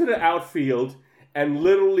into the outfield and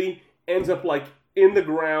literally ends up like in the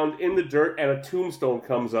ground, in the dirt, and a tombstone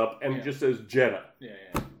comes up and it just says Jeddah.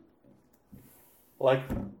 Yeah. Like,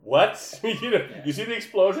 what? You see the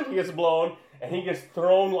explosion? He gets blown, and he gets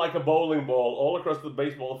thrown like a bowling ball all across the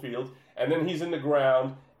baseball field, and then he's in the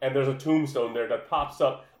ground, and there's a tombstone there that pops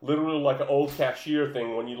up literally like an old cashier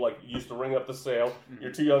thing when you like used to ring up the sale. Mm-hmm.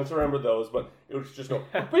 You're too young to remember those, but it would just go,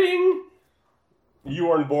 bing! You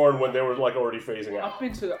weren't born when they were like already phasing out. I've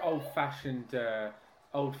been to the old-fashioned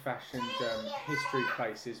history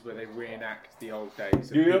places where they reenact the old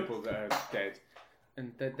days of people that are dead,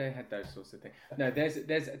 and they had those sorts of things. No, there's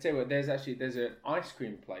I tell you what, there's an ice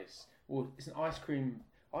cream place. Well, it's an ice cream.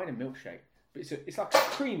 I had a milkshake, but it's like a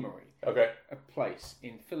creamery. Okay. A place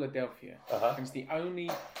in Philadelphia, and it's the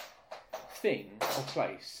only thing or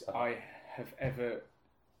place I have ever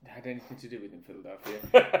had anything to do with in Philadelphia,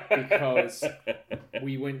 because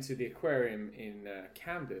we went to the aquarium in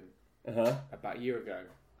Camden about a year ago,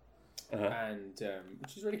 and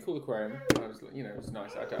which is a really cool aquarium. I was, it was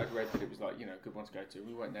nice. I'd read that it was like, a good one to go to.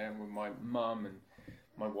 We went there with my mum and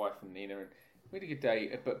my wife and Nina, and we had a good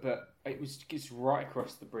day. But it was just right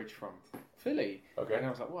across the bridge from Philly. Okay. And I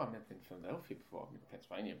was like, well, I've never been to Philadelphia before. I've been to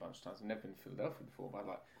Pennsylvania a bunch of times. I've never been to Philadelphia before.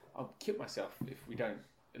 But I'll kill myself if we don't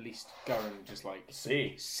at least go and just like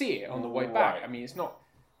see it on the way back. Right. I mean, it's not.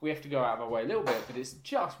 We have to go out of our way a little bit, but it's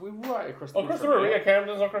just we're right across the river. Yeah,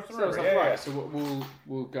 Camden's across the river. Right. So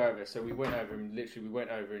we'll go over. So we went over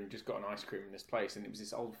and just got an ice cream in this place, and it was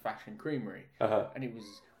this old fashioned creamery, and it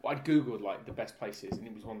was. Well, I'd googled like the best places, and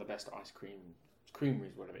it was one of the best ice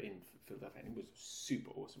creameries, whatever, in Philadelphia, and it was super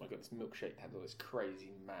awesome. I got this milkshake that had all this crazy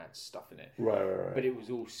mad stuff in it. Right. But it was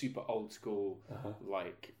all super old school,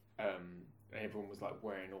 like. Everyone was like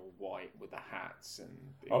wearing all white with the hats, and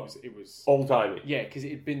it was old timey. Yeah, because it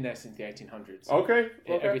had been there since the 1800s. Okay.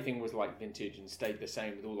 Everything was like vintage and stayed the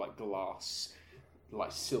same with all like glass,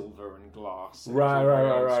 like silver and glass. And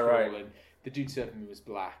Right. And the dude serving me was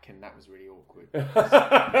black, and that was really awkward. I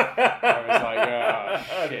was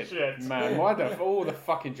like, oh shit, man! All the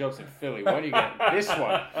fucking jobs in Philly? Why do you get this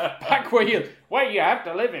one? Back where you have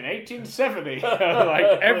to live in 1870,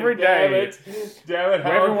 like every day. Damn it!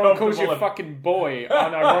 Where everyone calls you fucking boy,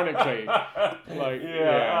 unironically.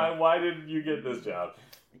 Why didn't you get this job?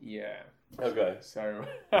 Yeah. Okay.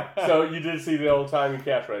 So you did see the old timey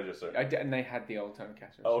cash register. I did, and they had the old timey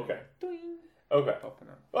cash register. Oh, okay. Doing. Okay. Popping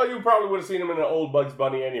up. Well, you probably would have seen him in an old Bugs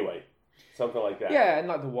Bunny anyway. Something like that. Yeah, and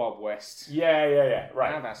like the Wild West. Yeah.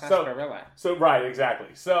 Right. So right, exactly.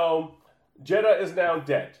 So Jeddah is now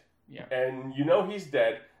dead. Yeah. And he's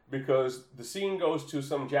dead because the scene goes to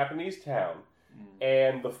some Japanese town,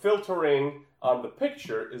 and the filtering on the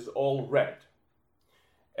picture is all red.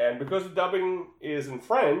 And because the dubbing is in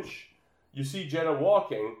French, you see Jeddah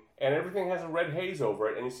walking, and everything has a red haze over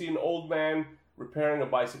it, and you see an old man repairing a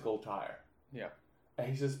bicycle tire. Yeah. And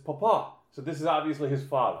he says, Papa. So this is obviously his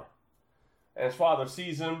father. And his father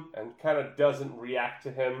sees him and kind of doesn't react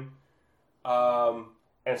to him.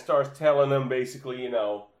 and starts telling them basically,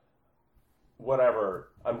 whatever,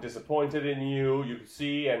 I'm disappointed in you, you can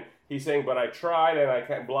see, and he's saying, but I tried and I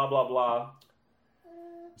can't, blah, blah, blah.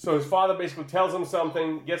 So his father basically tells him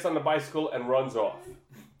something, gets on the bicycle, and runs off.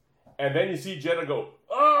 And then you see Jeddah go,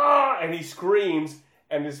 ah, and he screams,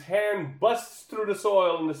 and his hand busts through the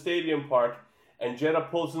soil in the stadium park, and Jeddah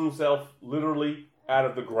pulls himself literally out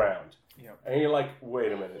of the ground. Yep. And you're like,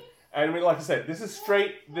 wait a minute. And I mean, like I said, this is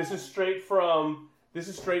straight from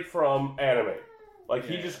anime. Like,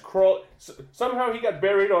 he just crawled. Somehow he got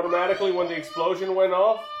buried automatically when the explosion went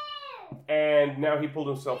off, and now he pulled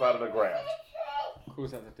himself out of the ground.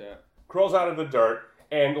 Crawls out of the dirt,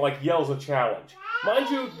 and, like, yells a challenge. Mind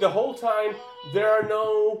you, the whole time, there are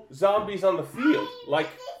no zombies on the field. Like,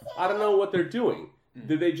 I don't know what they're doing.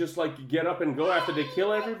 Did they just, like, get up and go after they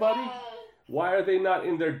kill everybody? Why are they not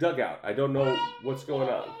in their dugout? I don't know what's going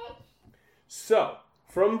on. So,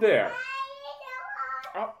 from there...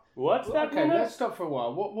 What's that? Okay, let's stop for a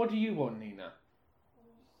while. What do you want, Nina?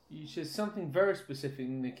 You said something very specific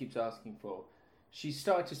Nina keeps asking for. She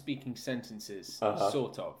started to speaking sentences,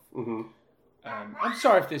 sort of. Mm-hmm. I'm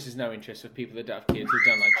sorry if this is no interest for people that don't have kids who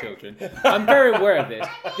don't like children. I'm very aware of this.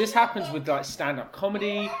 This happens with like stand-up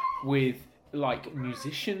comedy, with like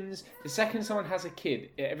musicians. The second someone has a kid,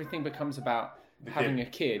 everything becomes about having a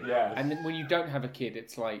kid. Yes. And then when you don't have a kid,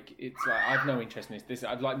 it's like I have no interest in this.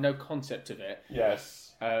 I've like no concept of it. Yes.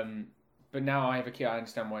 But now I have a kid, I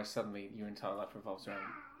understand why suddenly your entire life revolves around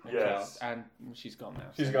a child. And she's gone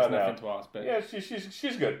now. She's gone now. Nothing to ask, but yeah,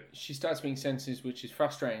 she's good. She starts being sentences, which is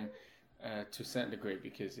frustrating to a certain degree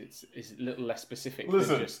because it's a little less specific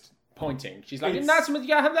than just pointing. She's like, "That's what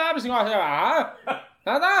you have that."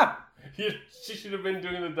 She should have been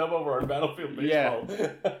doing the dub over on Battlefield Baseball.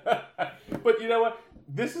 Yeah. But you know what?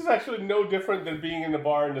 This is actually no different than being in the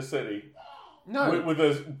bar in the city. No. With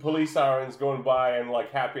those police sirens going by and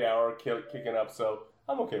like happy hour kicking up, so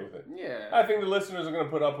I'm okay with it. Yeah. I think the listeners are going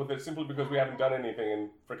to put up with it simply because we haven't done anything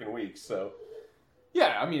in freaking weeks, so.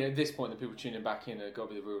 Yeah, I mean, at this point, the people tuning back in are got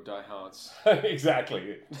to be the real diehards.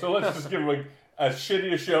 Exactly. So let's just give them as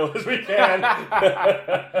shitty a show as we can.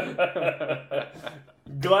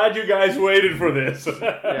 Glad you guys waited for this.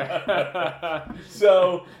 Yeah.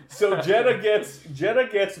 So Jeddah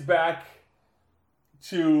gets back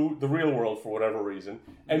to the real world for whatever reason,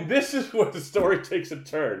 and this is where the story takes a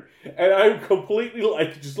turn, and I'm completely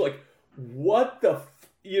what the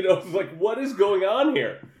what is going on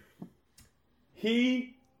here?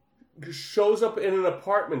 He shows up in an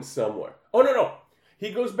apartment somewhere. Oh no, he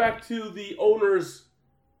goes back to the owner's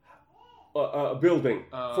building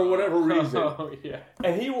for whatever reason. Oh yeah,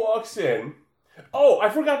 and he walks in. Oh, I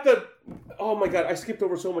forgot oh my god, I skipped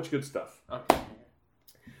over so much good stuff. Okay.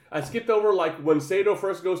 I skipped over, like, when Sato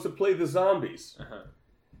first goes to play the zombies. Uh-huh.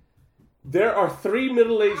 There are 3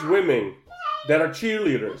 middle-aged women that are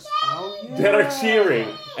cheerleaders. Oh, yeah. That are cheering.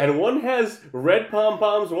 And one has red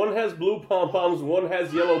pom-poms, one has blue pom-poms, one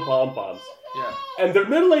has yellow pom-poms. Yeah. And they're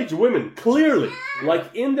middle-aged women, clearly.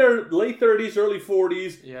 Like, in their late 30s, early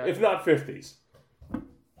 40s, if not 50s.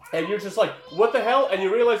 And you're just like, what the hell? And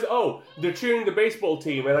you realize, oh, they're cheering the baseball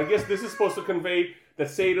team. And I guess this is supposed to convey that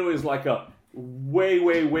Sato is like a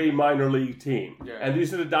way minor league team. Yeah. And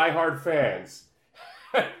these are the diehard fans.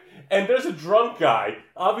 And there's a drunk guy,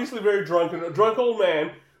 obviously very drunk, and a drunk old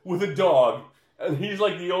man with a dog. And he's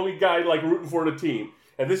like the only guy like rooting for the team.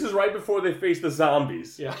 And this is right before they face the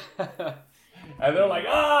zombies. Yeah. And they're like,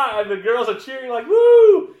 ah! And the girls are cheering like,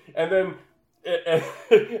 woo! And then,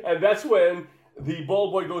 and that's when the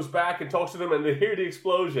ball boy goes back and talks to them, and they hear the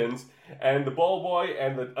explosions, and the ball boy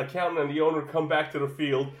and the accountant and the owner come back to the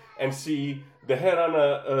field and see the head on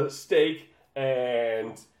a stake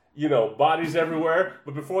and, bodies everywhere.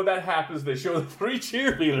 But before that happens, they show the 3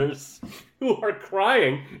 cheerleaders who are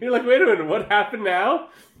crying. You're like, wait a minute, what happened now?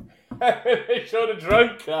 And they showed a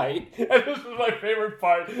drunk guy, and this was my favorite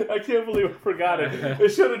part. I can't believe I forgot it. They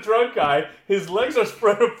showed a drunk guy. His legs are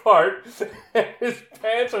spread apart, and his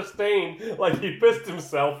pants are stained like he pissed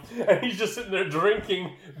himself, and he's just sitting there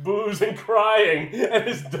drinking booze and crying, and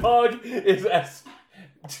his dog is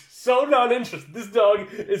so non-interested. This dog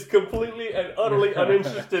is completely and utterly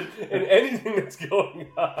uninterested in anything that's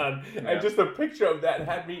going on. Yeah. And just a picture of that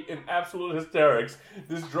had me in absolute hysterics.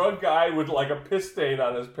 This drunk guy with like a piss stain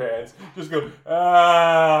on his pants just go,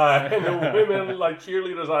 ah, and the women like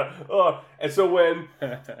cheerleaders are, oh. And so when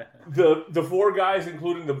the 4 guys,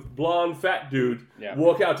 including the blonde fat dude,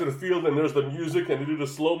 walk out to the field and there's the music and they do the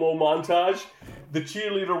slow-mo montage, the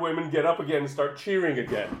cheerleader women get up again and start cheering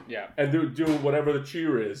again. Yeah. And they're doing whatever the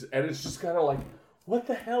cheer is. And it's just kind of like, what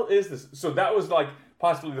the hell is this? So that was like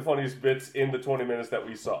possibly the funniest bits in the 20 minutes that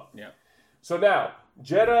we saw. Yeah. So now,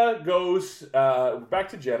 Jeddah goes back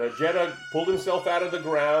to Jeddah. Jeddah pulled himself out of the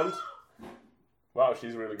ground. Wow,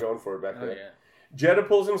 she's really going for it back there. Yeah. Jeddah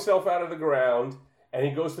pulls himself out of the ground, and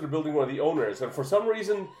he goes to the building where the owner is. And for some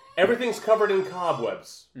reason, everything's covered in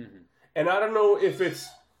cobwebs. Mm-hmm. And I don't know if it's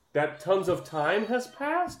that tons of time has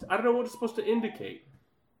passed. I don't know what it's supposed to indicate.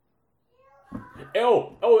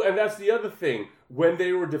 Oh, and that's the other thing. When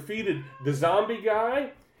they were defeated, the zombie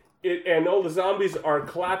guy, and all the zombies are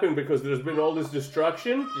clapping because there's been all this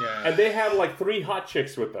destruction. Yeah. And they have like 3 hot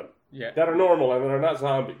chicks with them. Yeah. That are normal and that are not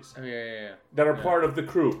zombies. Oh, yeah. That are part of the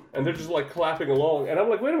crew. And they're just like clapping along. And I'm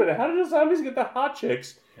like, wait a minute, how did the zombies get the hot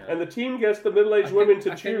chicks? Yeah. And the team gets the middle-aged women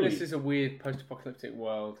to cheerlead. I think this is a weird post-apocalyptic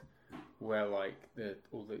world where like the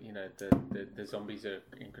zombies are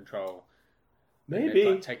in control. Maybe.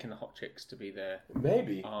 They've like taken the hot chicks to be their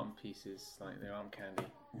maybe arm pieces, like their arm candy.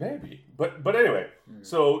 Maybe. But anyway,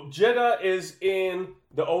 so Jeddah is in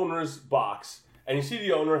the owner's box. And you see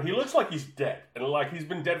the owner, he looks like he's dead. And like he's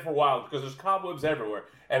been dead for a while because there's cobwebs everywhere.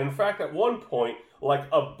 And in fact, at one point, like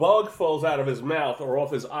a bug falls out of his mouth or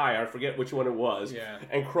off his eye, I forget which one it was,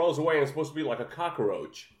 and crawls away and it's supposed to be like a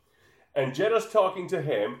cockroach. And Jeddah's talking to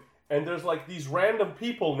him, and there's like these random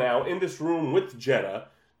people now in this room with Jeddah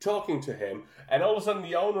talking to him. And all of a sudden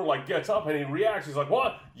the owner like gets up and he reacts. He's like,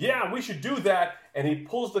 what? Yeah, we should do that. And he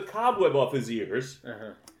pulls the cobweb off his ears.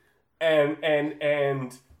 Uh-huh.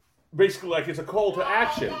 And basically, like, it's a call to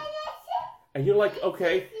action. And you're like,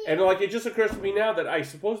 okay. And, like, it just occurs to me now that I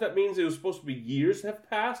suppose that means it was supposed to be years have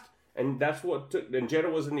passed. And that's what took... And Jeddah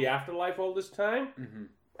was in the afterlife all this time,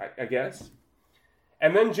 I guess.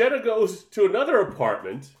 And then Jeddah goes to another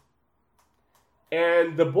apartment.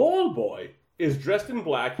 And the bald boy is dressed in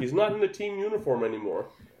black. He's not in the team uniform anymore.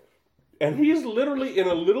 And he's literally in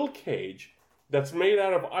a little cage that's made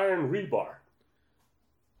out of iron rebar.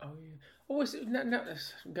 Oh, yeah. Oh, no,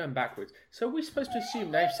 going backwards. So we're supposed to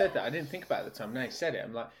assume they've said that. I didn't think about it at the time. Now he said it.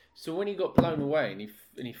 I'm like, so when he got blown away and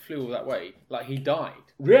he flew all that way, like he died.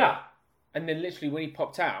 Yeah. And then literally when he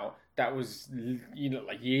popped out, that was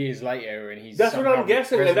like years later, and he's. That's what I'm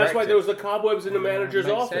guessing, and that's why there was the cobwebs in the manager's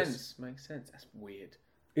office. Makes sense. That's weird.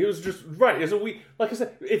 It was just right. It's a like I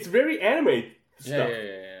said, it's very anime stuff.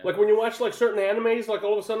 Yeah. Like when you watch like certain animes, like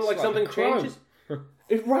all of a sudden like something changes.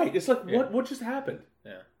 It's right. It's like what just happened?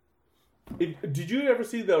 Yeah. Did you ever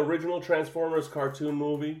see the original Transformers cartoon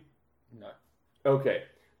movie? No. Okay.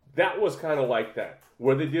 That was kind of like that.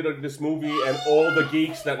 Where they did this movie and all the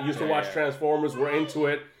geeks that used to watch Transformers were into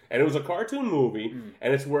it. And it was a cartoon movie.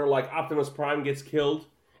 And it's where like Optimus Prime gets killed.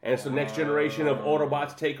 And it's the next generation of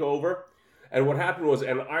Autobots take over. And what happened was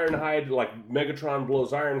an Ironhide, like Megatron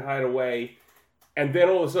blows Ironhide away. And then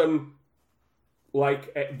all of a sudden...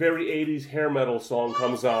 like a very 80s hair metal song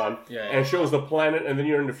comes on and shows the planet, and then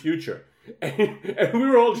you're in the future. And we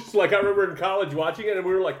were all just like, I remember in college watching it, and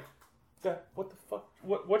we were like, what the fuck?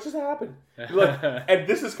 What just happened? Like, and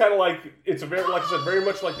this is kind of like, it's a very, like I said, very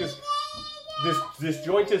much like this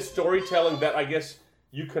disjointed storytelling that I guess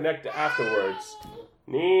you connect to afterwards.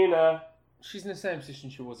 Nina. She's in the same position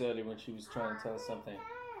she was earlier when she was trying to tell us something.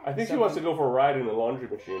 I think she wants to go for a ride in the laundry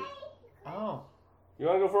machine. Oh. You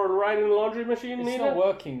want to go for a ride in the laundry machine, Nina? It's not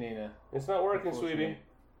working, Nina. It's not working, sweetie.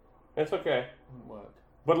 It's okay. It won't work.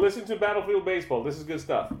 But listen to Battlefield Baseball. This is good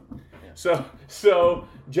stuff. Yeah. So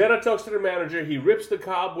Jeddah talks to the manager. He rips the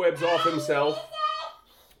cobwebs off himself.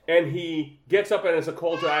 And he gets up and it's a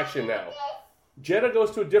call to action now. Jeddah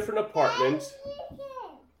goes to a different apartment.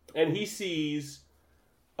 And he sees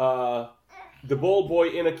the bald boy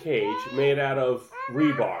in a cage made out of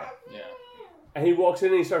rebar. Yeah. And he walks in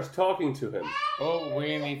and he starts talking to him. Oh,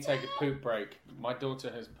 we need to take a poop break. My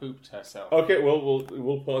daughter has pooped herself. Okay, well,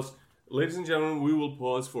 we'll pause. Ladies and gentlemen, we will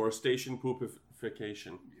pause for a station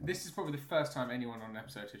poopification. This is probably the first time anyone on an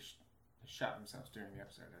episode has shat themselves during the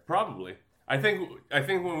episode. Probably. I think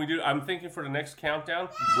when we do, I'm thinking for the next countdown,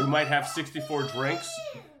 we might have 64 drinks,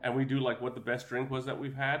 and we do like what the best drink was that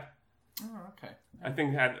we've had. Oh, okay. I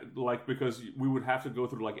think because we would have to go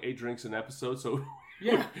through like 8 drinks an episode, so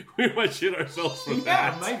yeah, we might shit ourselves for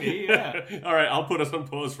that. Yeah, maybe. Yeah. All right, I'll put us on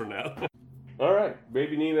pause for now. All right,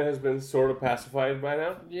 baby Nina has been sort of pacified by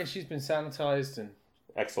now. Yeah, she's been sanitized and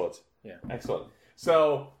excellent. Yeah, excellent.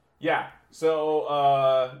 So Jeddah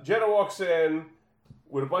walks in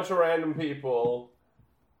with a bunch of random people.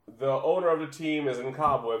 The owner of the team is in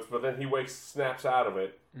cobwebs, but then he snaps out of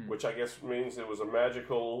it, which I guess means it was a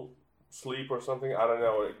magical sleep or something. I don't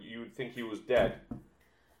know. You'd think he was dead.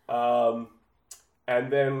 And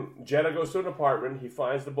then Jeddah goes to an apartment. He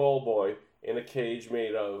finds the ball boy in a cage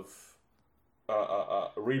made of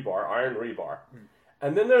rebar, iron rebar.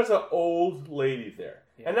 And then there's an old lady there.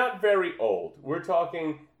 Yeah. And not very old. We're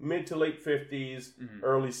talking mid to late 50s,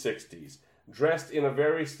 early 60s. Dressed in a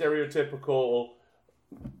very stereotypical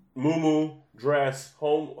muumuu dress,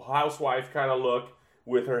 housewife kind of look,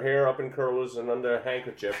 with her hair up in curlers and under a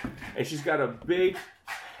handkerchief. And she's got a big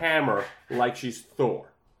hammer like she's Thor.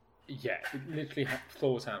 Yeah, literally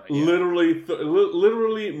Thor's hammer. Yeah.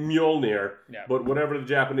 Literally Mjolnir. Yeah. But whatever the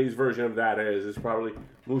Japanese version of that is probably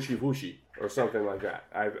Mushi Fushi or something like that.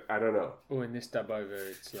 I don't know. Oh, in this dub over,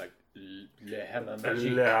 it's like Le Hammer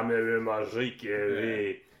Magique. Le Hammer Magique.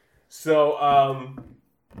 Yeah.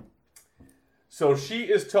 So she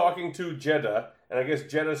is talking to Jeddah, and I guess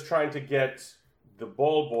Jeddah's trying to get the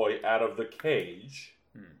ball boy out of the cage.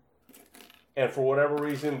 And for whatever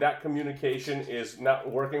reason, that communication is not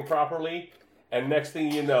working properly. And next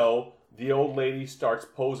thing you know, the old lady starts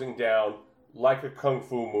posing down like a kung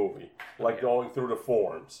fu movie, like going through the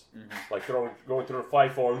forms, like going through the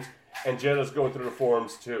fight forms, and Jeddah's going through the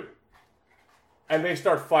forms too. And they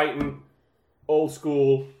start fighting old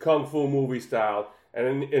school kung fu movie style.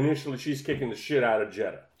 And initially, she's kicking the shit out of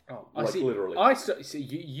Jeddah. Oh, literally.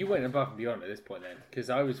 You went above and beyond at this point then, because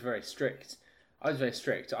I was very strict.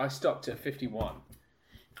 I stopped at 51,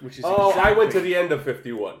 which is I went to the end of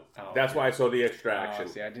 51. That's why I saw the extra action.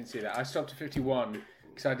 See, I didn't see that. I stopped at 51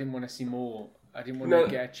 because I didn't want to see more. I didn't want to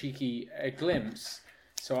get a cheeky glimpse.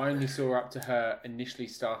 So I only saw up to her initially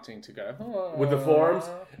starting to go. Oh. With the forms,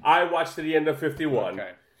 I watched to the end of 51.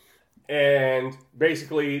 Okay. And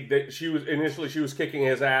basically, she was kicking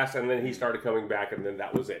his ass, and then he started coming back, and then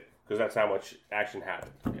that was it. Because that's how much action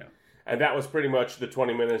happened. Yeah. And that was pretty much the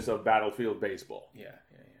 20 minutes of Battlefield Baseball. Yeah.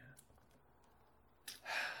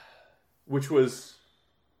 Which was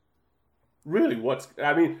really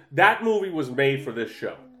that movie was made for this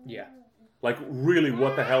show. Yeah. Like, really,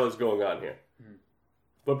 what the hell is going on here?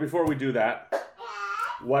 But before we do that,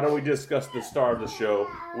 why don't we discuss the star of the show,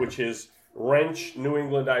 which is Wrench New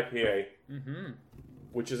England IPA,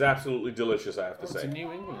 which is absolutely delicious, I have to say. It's a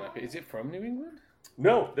New England IPA. Is it from New England?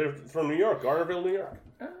 No, they're from New York, Garnerville, New York.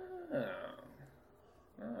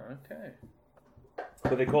 Okay.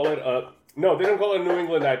 But they call it no, they don't call it a New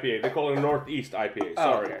England IPA. They call it a Northeast IPA. Sorry.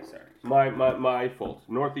 Oh, okay, sorry. My fault.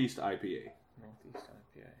 Northeast IPA. Northeast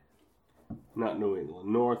IPA. Not New England.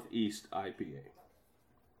 Northeast IPA.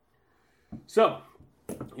 So,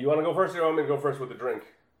 you want to go first, or you want me to go first with the drink?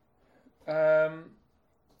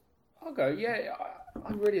 I'll go. Yeah,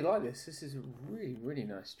 I really like this. This is a really, really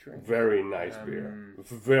nice drink. Very nice beer.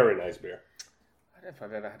 Very nice beer. I don't know if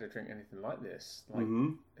I've ever had a drink anything like this. Like,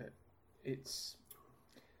 it's...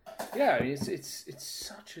 Yeah, it's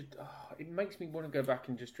such a... it makes me want to go back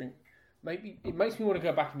and just drink... Maybe it makes me want to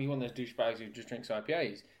go back and be one of those douchebags who just drinks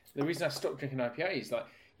IPAs. The reason I stopped drinking IPAs, like,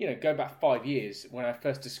 go back 5 years when I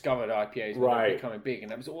first discovered IPAs when they were becoming big,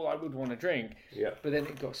 and that was all I would want to drink. Yeah. But then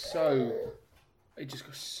it got so...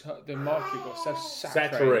 the market got so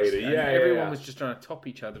saturated. And everyone was just trying to top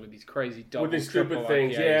each other with these crazy double, with these stupid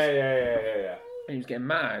things. IPAs. Yeah. And he was getting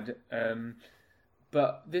mad.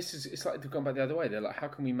 But it's like they've gone back the other way. They're like, how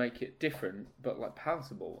can we make it different but like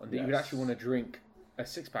palatable, and that you would actually want to drink a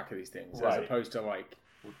 6-pack of these things as opposed to like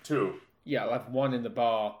 2. Yeah, I'll have one in the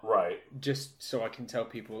bar, right? Just so I can tell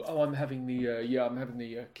people, oh, I'm having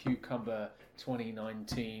the cucumber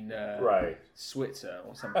 2019 Switzer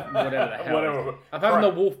or something, whatever the hell. I'm having the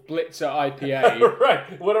Wolf Blitzer IPA,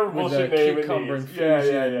 right? Whatever bullshit name it cucumber needs.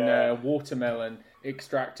 infusion, watermelon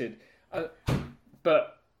extracted,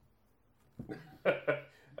 but.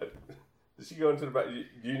 Did she go into the back? Do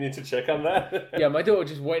you need to check on that? Yeah, my daughter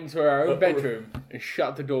just went into her own bedroom and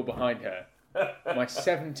shut the door behind her. My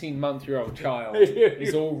 17-month-old child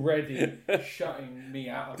is already shutting me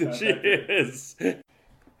out of her bedroom. She is.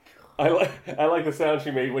 I like the sound she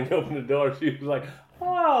made when you opened the door. She was like,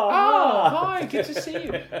 "Oh, hi, good to see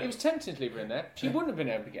you." It was tempting to leave her in there. She wouldn't have been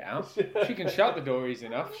able to get out. She can shut the door easy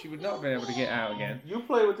enough. She would not have been able to get out again. You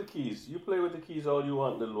play with the keys. You play with the keys all you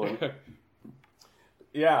want, little one.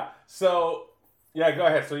 Yeah. So, go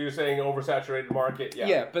ahead. So you're saying oversaturated market? Yeah.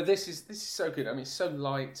 Yeah, but this is so good. I mean, it's so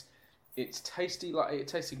light. It's tasty. Like it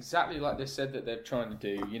tastes exactly like they said that they're trying to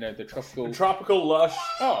do. The tropical lush.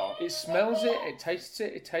 Oh, it smells it. It tastes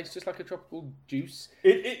it. It tastes just like a tropical juice.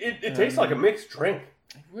 It tastes like a mixed drink.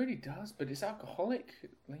 It really does, but it's alcoholic.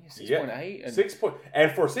 6.8 and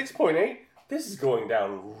and for 6.8. This is going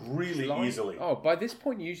down really easily. Oh, by this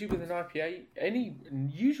point, usually with an IPA, any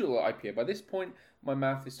usual IPA, by this point, my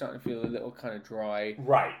mouth is starting to feel a little kind of dry.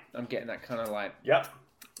 Right. I'm getting that kind of like... Yep.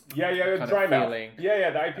 Yeah, dry mouth. Feeling. Yeah,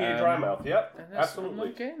 the IPA dry mouth. Yep, and absolutely. I'm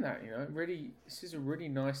not getting that, this is a really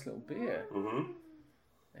nice little beer. Mm-hmm.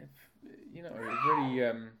 It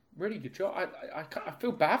really... really good job. I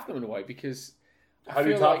feel bad for them in a way because How do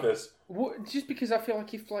you top this? Just because I feel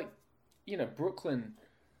like if Brooklyn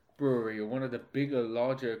Brewery or one of the bigger,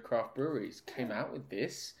 larger craft breweries came out with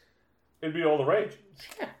this, it'd be all the rage.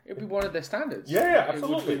 Yeah, it'd be one of their standards. Yeah,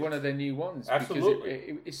 absolutely. It would be one of their new ones. Absolutely.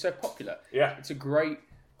 Because it's so popular. Yeah. It's a great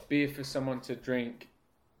beer for someone to drink.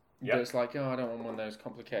 Yeah. That's like, I don't want one of those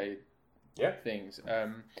complicated things. I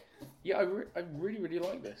really, really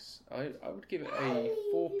like this. I would give it a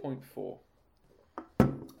 4.4.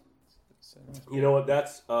 You know what?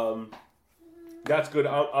 That's good.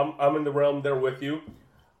 I'm in the realm there with you.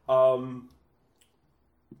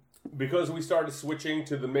 Because we started switching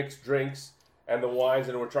to the mixed drinks and the wines,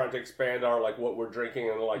 and we're trying to expand our what we're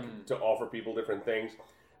drinking and to offer people different things.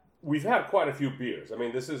 We've had quite a few beers. I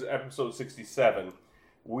mean, this is episode 67.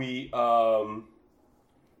 We've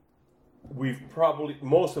probably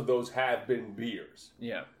most of those have been beers.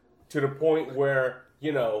 Yeah. To the point where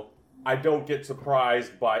I don't get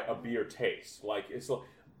surprised by a beer taste. It's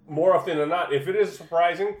more often than not, if it is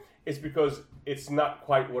surprising, it's because it's not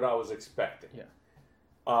quite what I was expecting. Yeah.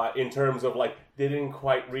 In terms of they didn't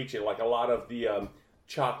quite reach it. Like a lot of the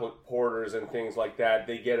chocolate porters and things like that,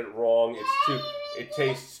 they get it wrong. It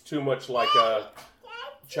tastes too much like a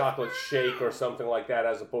chocolate shake or something like that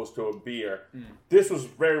as opposed to a beer. This was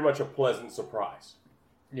very much a pleasant surprise.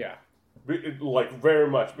 Yeah. Very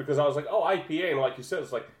much, because I was like, oh, IPA, and like you said,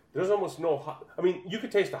 it's there's almost no hop. I mean, you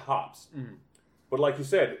could taste the hops, but like you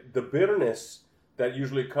said, the bitterness that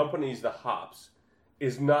usually accompanies the hops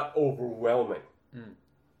is not overwhelming.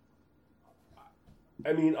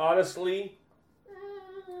 I mean, honestly,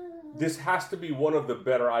 this has to be one of the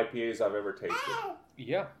better IPAs I've ever tasted.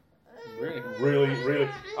 Yeah. Really? Really.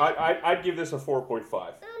 I'd give this a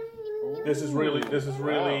 4.5. This is really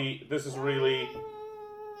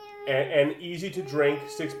and easy to drink,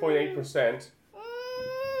 6.8%.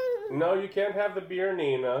 No, you can't have the beer,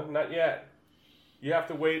 Nina. Not yet. You have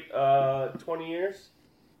to wait 20 years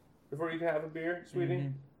before you can have a beer,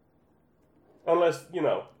 sweetie. Unless,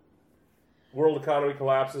 world economy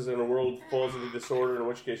collapses and the world falls into disorder, in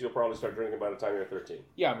which case you'll probably start drinking by the time you're 13.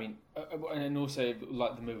 Yeah, I mean, and also,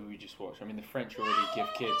 like the movie we just watched, I mean, the French already give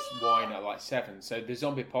kids wine at 7, so the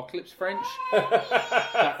zombie apocalypse French,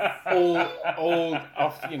 all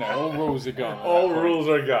rules are gone. All rules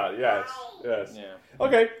are gone, yes. Yeah.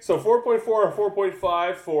 Okay, so 4.4 or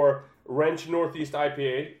 4.5 for Wrench Northeast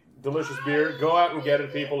IPA. Delicious beer. Go out and get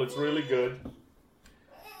it, people. It's really good.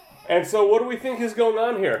 And so what do we think is going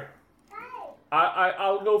on here?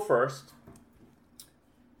 I'll go first.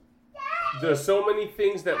 There's so many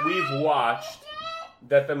things that we've watched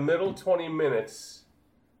that the middle 20 minutes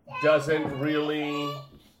doesn't really...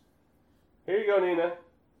 Here you go, Nina.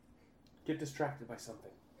 Get distracted by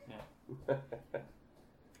something. Yeah.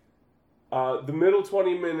 The middle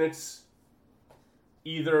 20 minutes,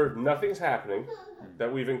 either nothing's happening that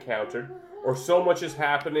we've encountered, or so much is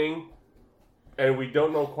happening and we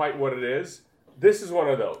don't know quite what it is. This is one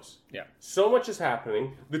of those. Yeah. So much is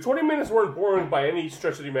happening. The 20 minutes weren't boring by any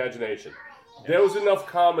stretch of the imagination. There was enough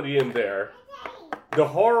comedy in there. The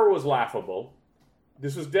horror was laughable.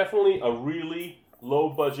 This was definitely a really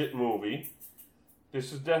low-budget movie.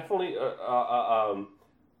 This is definitely... the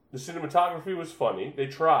cinematography was funny. They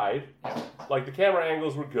tried. The camera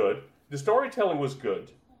angles were good. The storytelling was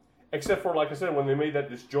good. Except for, like I said, when they made that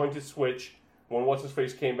disjointed switch when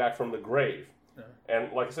What's-His-Face came back from the grave.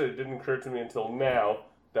 And like I said, it didn't occur to me until now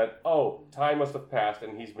that, time must have passed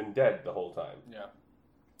and he's been dead the whole time. Yeah.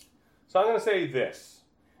 So I'm going to say this,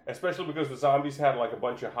 especially because the zombies had a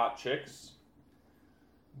bunch of hot chicks.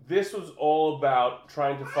 This was all about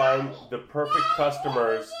trying to find the perfect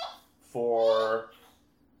customers for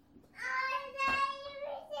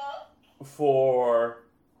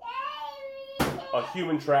a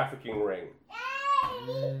human trafficking ring.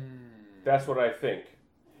 That's what I think.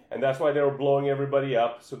 And that's why they were blowing everybody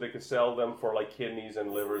up, so they could sell them for kidneys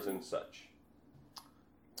and livers and such.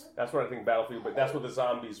 That's what I think Battlefield, but that's what the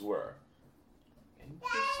zombies were.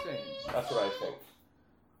 Interesting. That's what I think.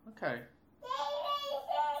 Okay.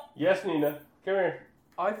 Yes, Nina. Come here.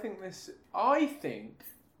 I think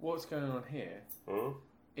what's going on here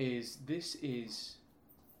is this is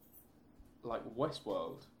like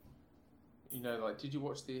Westworld. Did you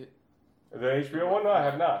watch the HBO one? No, I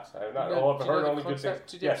have not. I've heard only good things.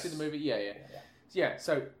 Did you ever see the movie? Yeah,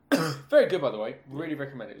 so, very good, by the way. Really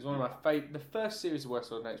recommend it. It was one of my favourite... The first series of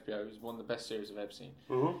Westworld on HBO was one of the best series I've ever seen.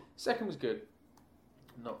 Mm-hmm. Second was good.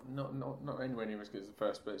 Not anywhere near as good as the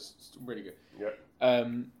first, but it's really good. Yep.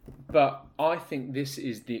 But I think this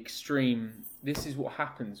is the extreme... This is what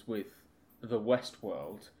happens with the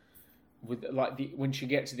Westworld with like once you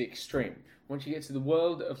get to the extreme, once you get to the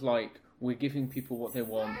world of like we're giving people what they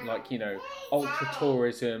want, like ultra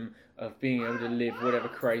tourism of being able to live whatever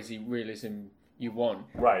crazy realism you want.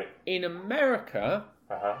 Right. In America,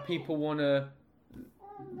 Uh-huh. people want a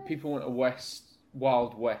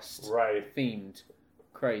Wild West Right. themed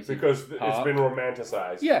crazy Because park. it's been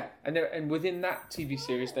romanticized. Yeah, and within that TV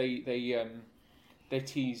series, they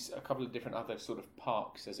tease a couple of different other sort of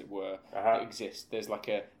parks, as it were, that exist. There's like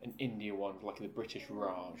an India one, like the British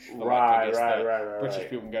Raj. Right. British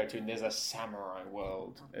people can go to, and there's a samurai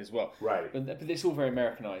world as well. Right. But it's all very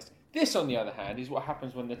Americanized. This, on the other hand, is what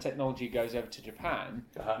happens when the technology goes over to Japan,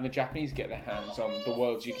 and the Japanese get their hands on the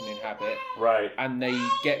worlds you can inhabit, Right. and they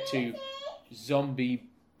get to zombie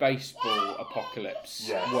baseball apocalypse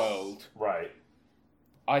world. Right.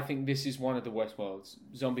 I think this is one of the worst worlds,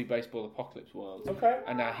 zombie baseball apocalypse world. Okay.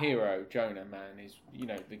 And our hero, Jonah, man, is,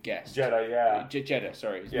 the guest. Jeddah, yeah. Jeddah,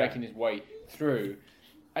 sorry. He's making his way through.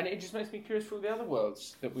 And it just makes me curious for all the other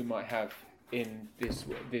worlds that we might have in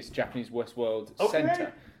this Japanese Westworld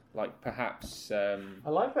centre. Like perhaps... I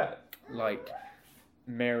like that. Like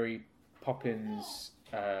Mary Poppins...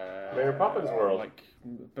 Mary Poppins world. Like,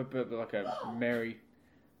 but like a Mary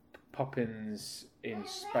Poppins in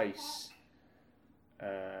space...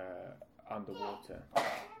 underwater.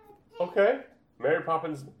 Okay. Mary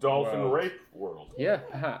Poppins dolphin World. rape world. Yeah,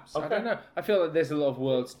 perhaps. Okay. I don't know. I feel like there's a lot of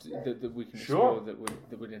worlds that we can explore that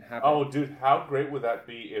would inhabit. Oh, dude, how great would that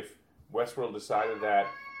be if Westworld decided that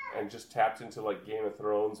and just tapped into like Game of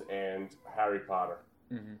Thrones and Harry Potter?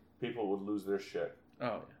 Mm-hmm. People would lose their shit.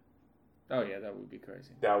 Oh yeah, that would be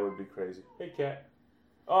crazy. That would be crazy. Hey, cat.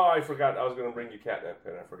 Oh, I forgot. I was going to bring you catnip,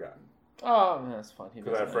 and I forgot. Oh, no, that's fine.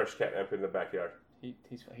 Because I have fresh catnip in the backyard.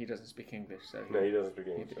 He doesn't speak English, so No, he doesn't speak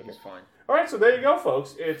English. He's fine. All right, so there you go,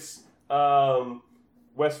 folks. It's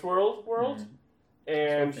Westworld world,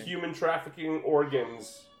 and human trafficking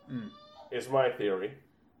organs is my theory.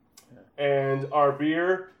 Yeah. And our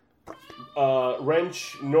beer,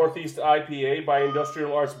 Wrench Northeast IPA by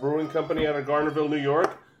Industrial Arts Brewing Company out of Garnerville, New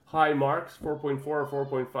York. High marks, 4.4 or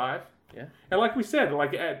 4.5. Yeah. And like we said,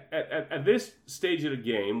 like at this stage of the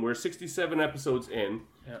game, we're 67 episodes in.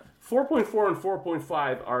 Yeah. 4.4 and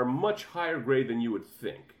 4.5 are much higher grade than you would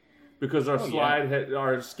think, because our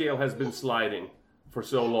our scale has been sliding for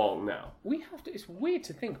so long now. We have to. It's weird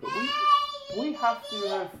to think, but we have to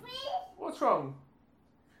have. What's wrong?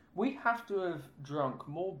 We have to have drunk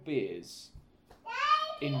more beers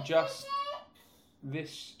in just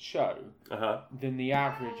this show than the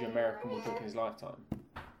average American will drink in his lifetime.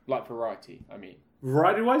 Like variety, I mean.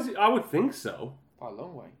 Variety-wise, I would think so. By a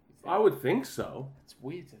long way. I would think so. It's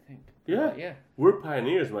weird to think. Yeah. Yeah. We're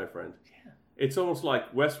pioneers, my friend. Yeah. It's almost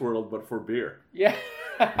like Westworld, but for beer. Yeah,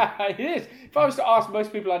 it is. If I was to ask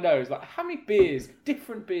most people I know, it's like, how many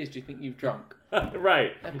different beers do you think you've drunk?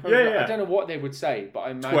 Right. I don't know what they would say, but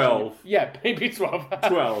I imagine... 12. Yeah, maybe 12.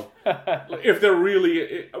 12. If they're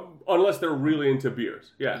really... Unless they're really into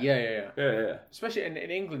beers. Yeah. Yeah. Especially in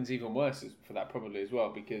England's even worse for that probably as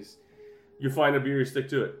well, because... You find a beer, you stick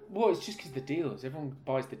to it. Well, it's just because the deals. Everyone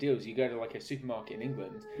buys the deals. You go to like a supermarket in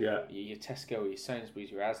England. Yeah. Your Tesco, your Sainsbury's,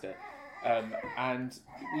 your Asda. And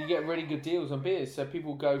you get really good deals on beers. So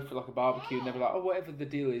people go for like a barbecue and they'll be like, oh, whatever the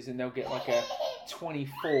deal is. And they'll get like a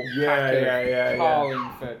 24 pack of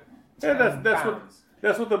Carling for £10.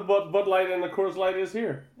 That's what the Bud Light and the Coors Light is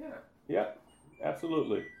here. Yeah. Yeah,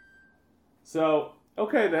 absolutely. So,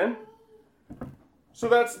 okay then. So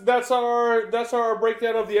that's our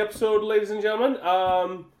breakdown of the episode, ladies and gentlemen.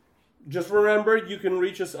 Just remember, you can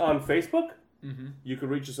reach us on Facebook. Mm-hmm. You can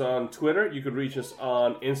reach us on Twitter. You can reach us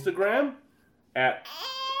on Instagram at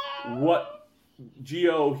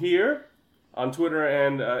WhatGO Here on Twitter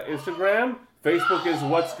and Instagram. Facebook is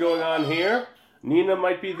What's Going On Here. Nina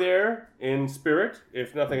might be there in spirit,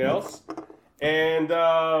 if nothing else. And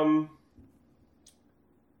I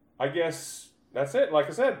guess that's it. Like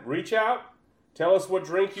I said, reach out. Tell us what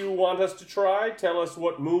drink you want us to try. Tell us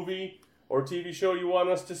what movie or TV show you want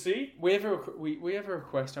us to see. We have a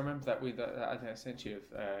request. I remember that I think I sent you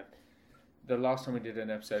the last time we did an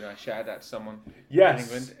episode. And I shouted out to someone in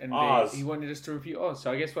England, and Oz. he wanted us to review Oz. So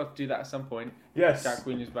I guess we'll have to do that at some point. Yes, Jack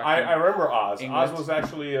Williams back. I remember Oz. England. Oz was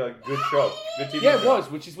actually a good show. Good TV Yeah, show. it was,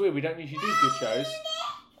 which is weird. We don't usually do good shows.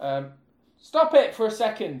 Stop it for a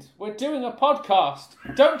second. We're doing a podcast.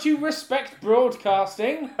 Don't you respect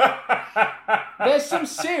broadcasting? There's some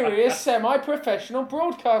serious semi-professional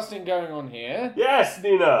broadcasting going on here. Yes,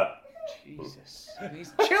 Nina. Jesus.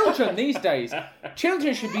 These children these days.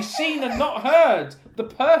 Children should be seen and not heard. The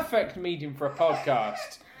perfect medium for a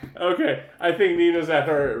podcast. Okay, I think Nina's at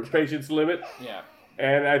her patience limit. Yeah.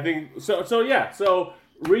 And I think, so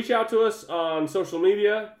reach out to us on social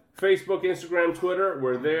media, Facebook, Instagram, Twitter.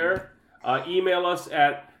 We're there. Email us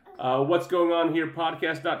at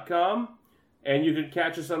what'sgoingonherepodcast.com. And you can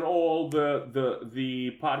catch us on all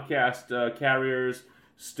the podcast carriers,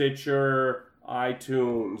 Stitcher,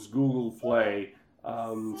 iTunes, Google Play,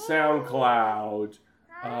 SoundCloud,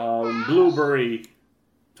 Blueberry,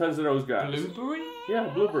 tons of those guys. Blueberry? Yeah,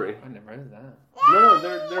 Blueberry. I never heard of that. No,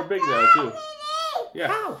 they're big now too.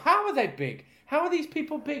 Yeah. How are they big? How are these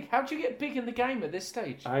people big? How do you get big in the game at this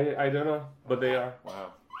stage? I don't know, but they are.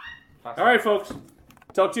 Wow. All right, folks.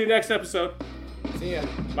 Talk to you next episode. See ya.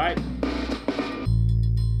 Bye.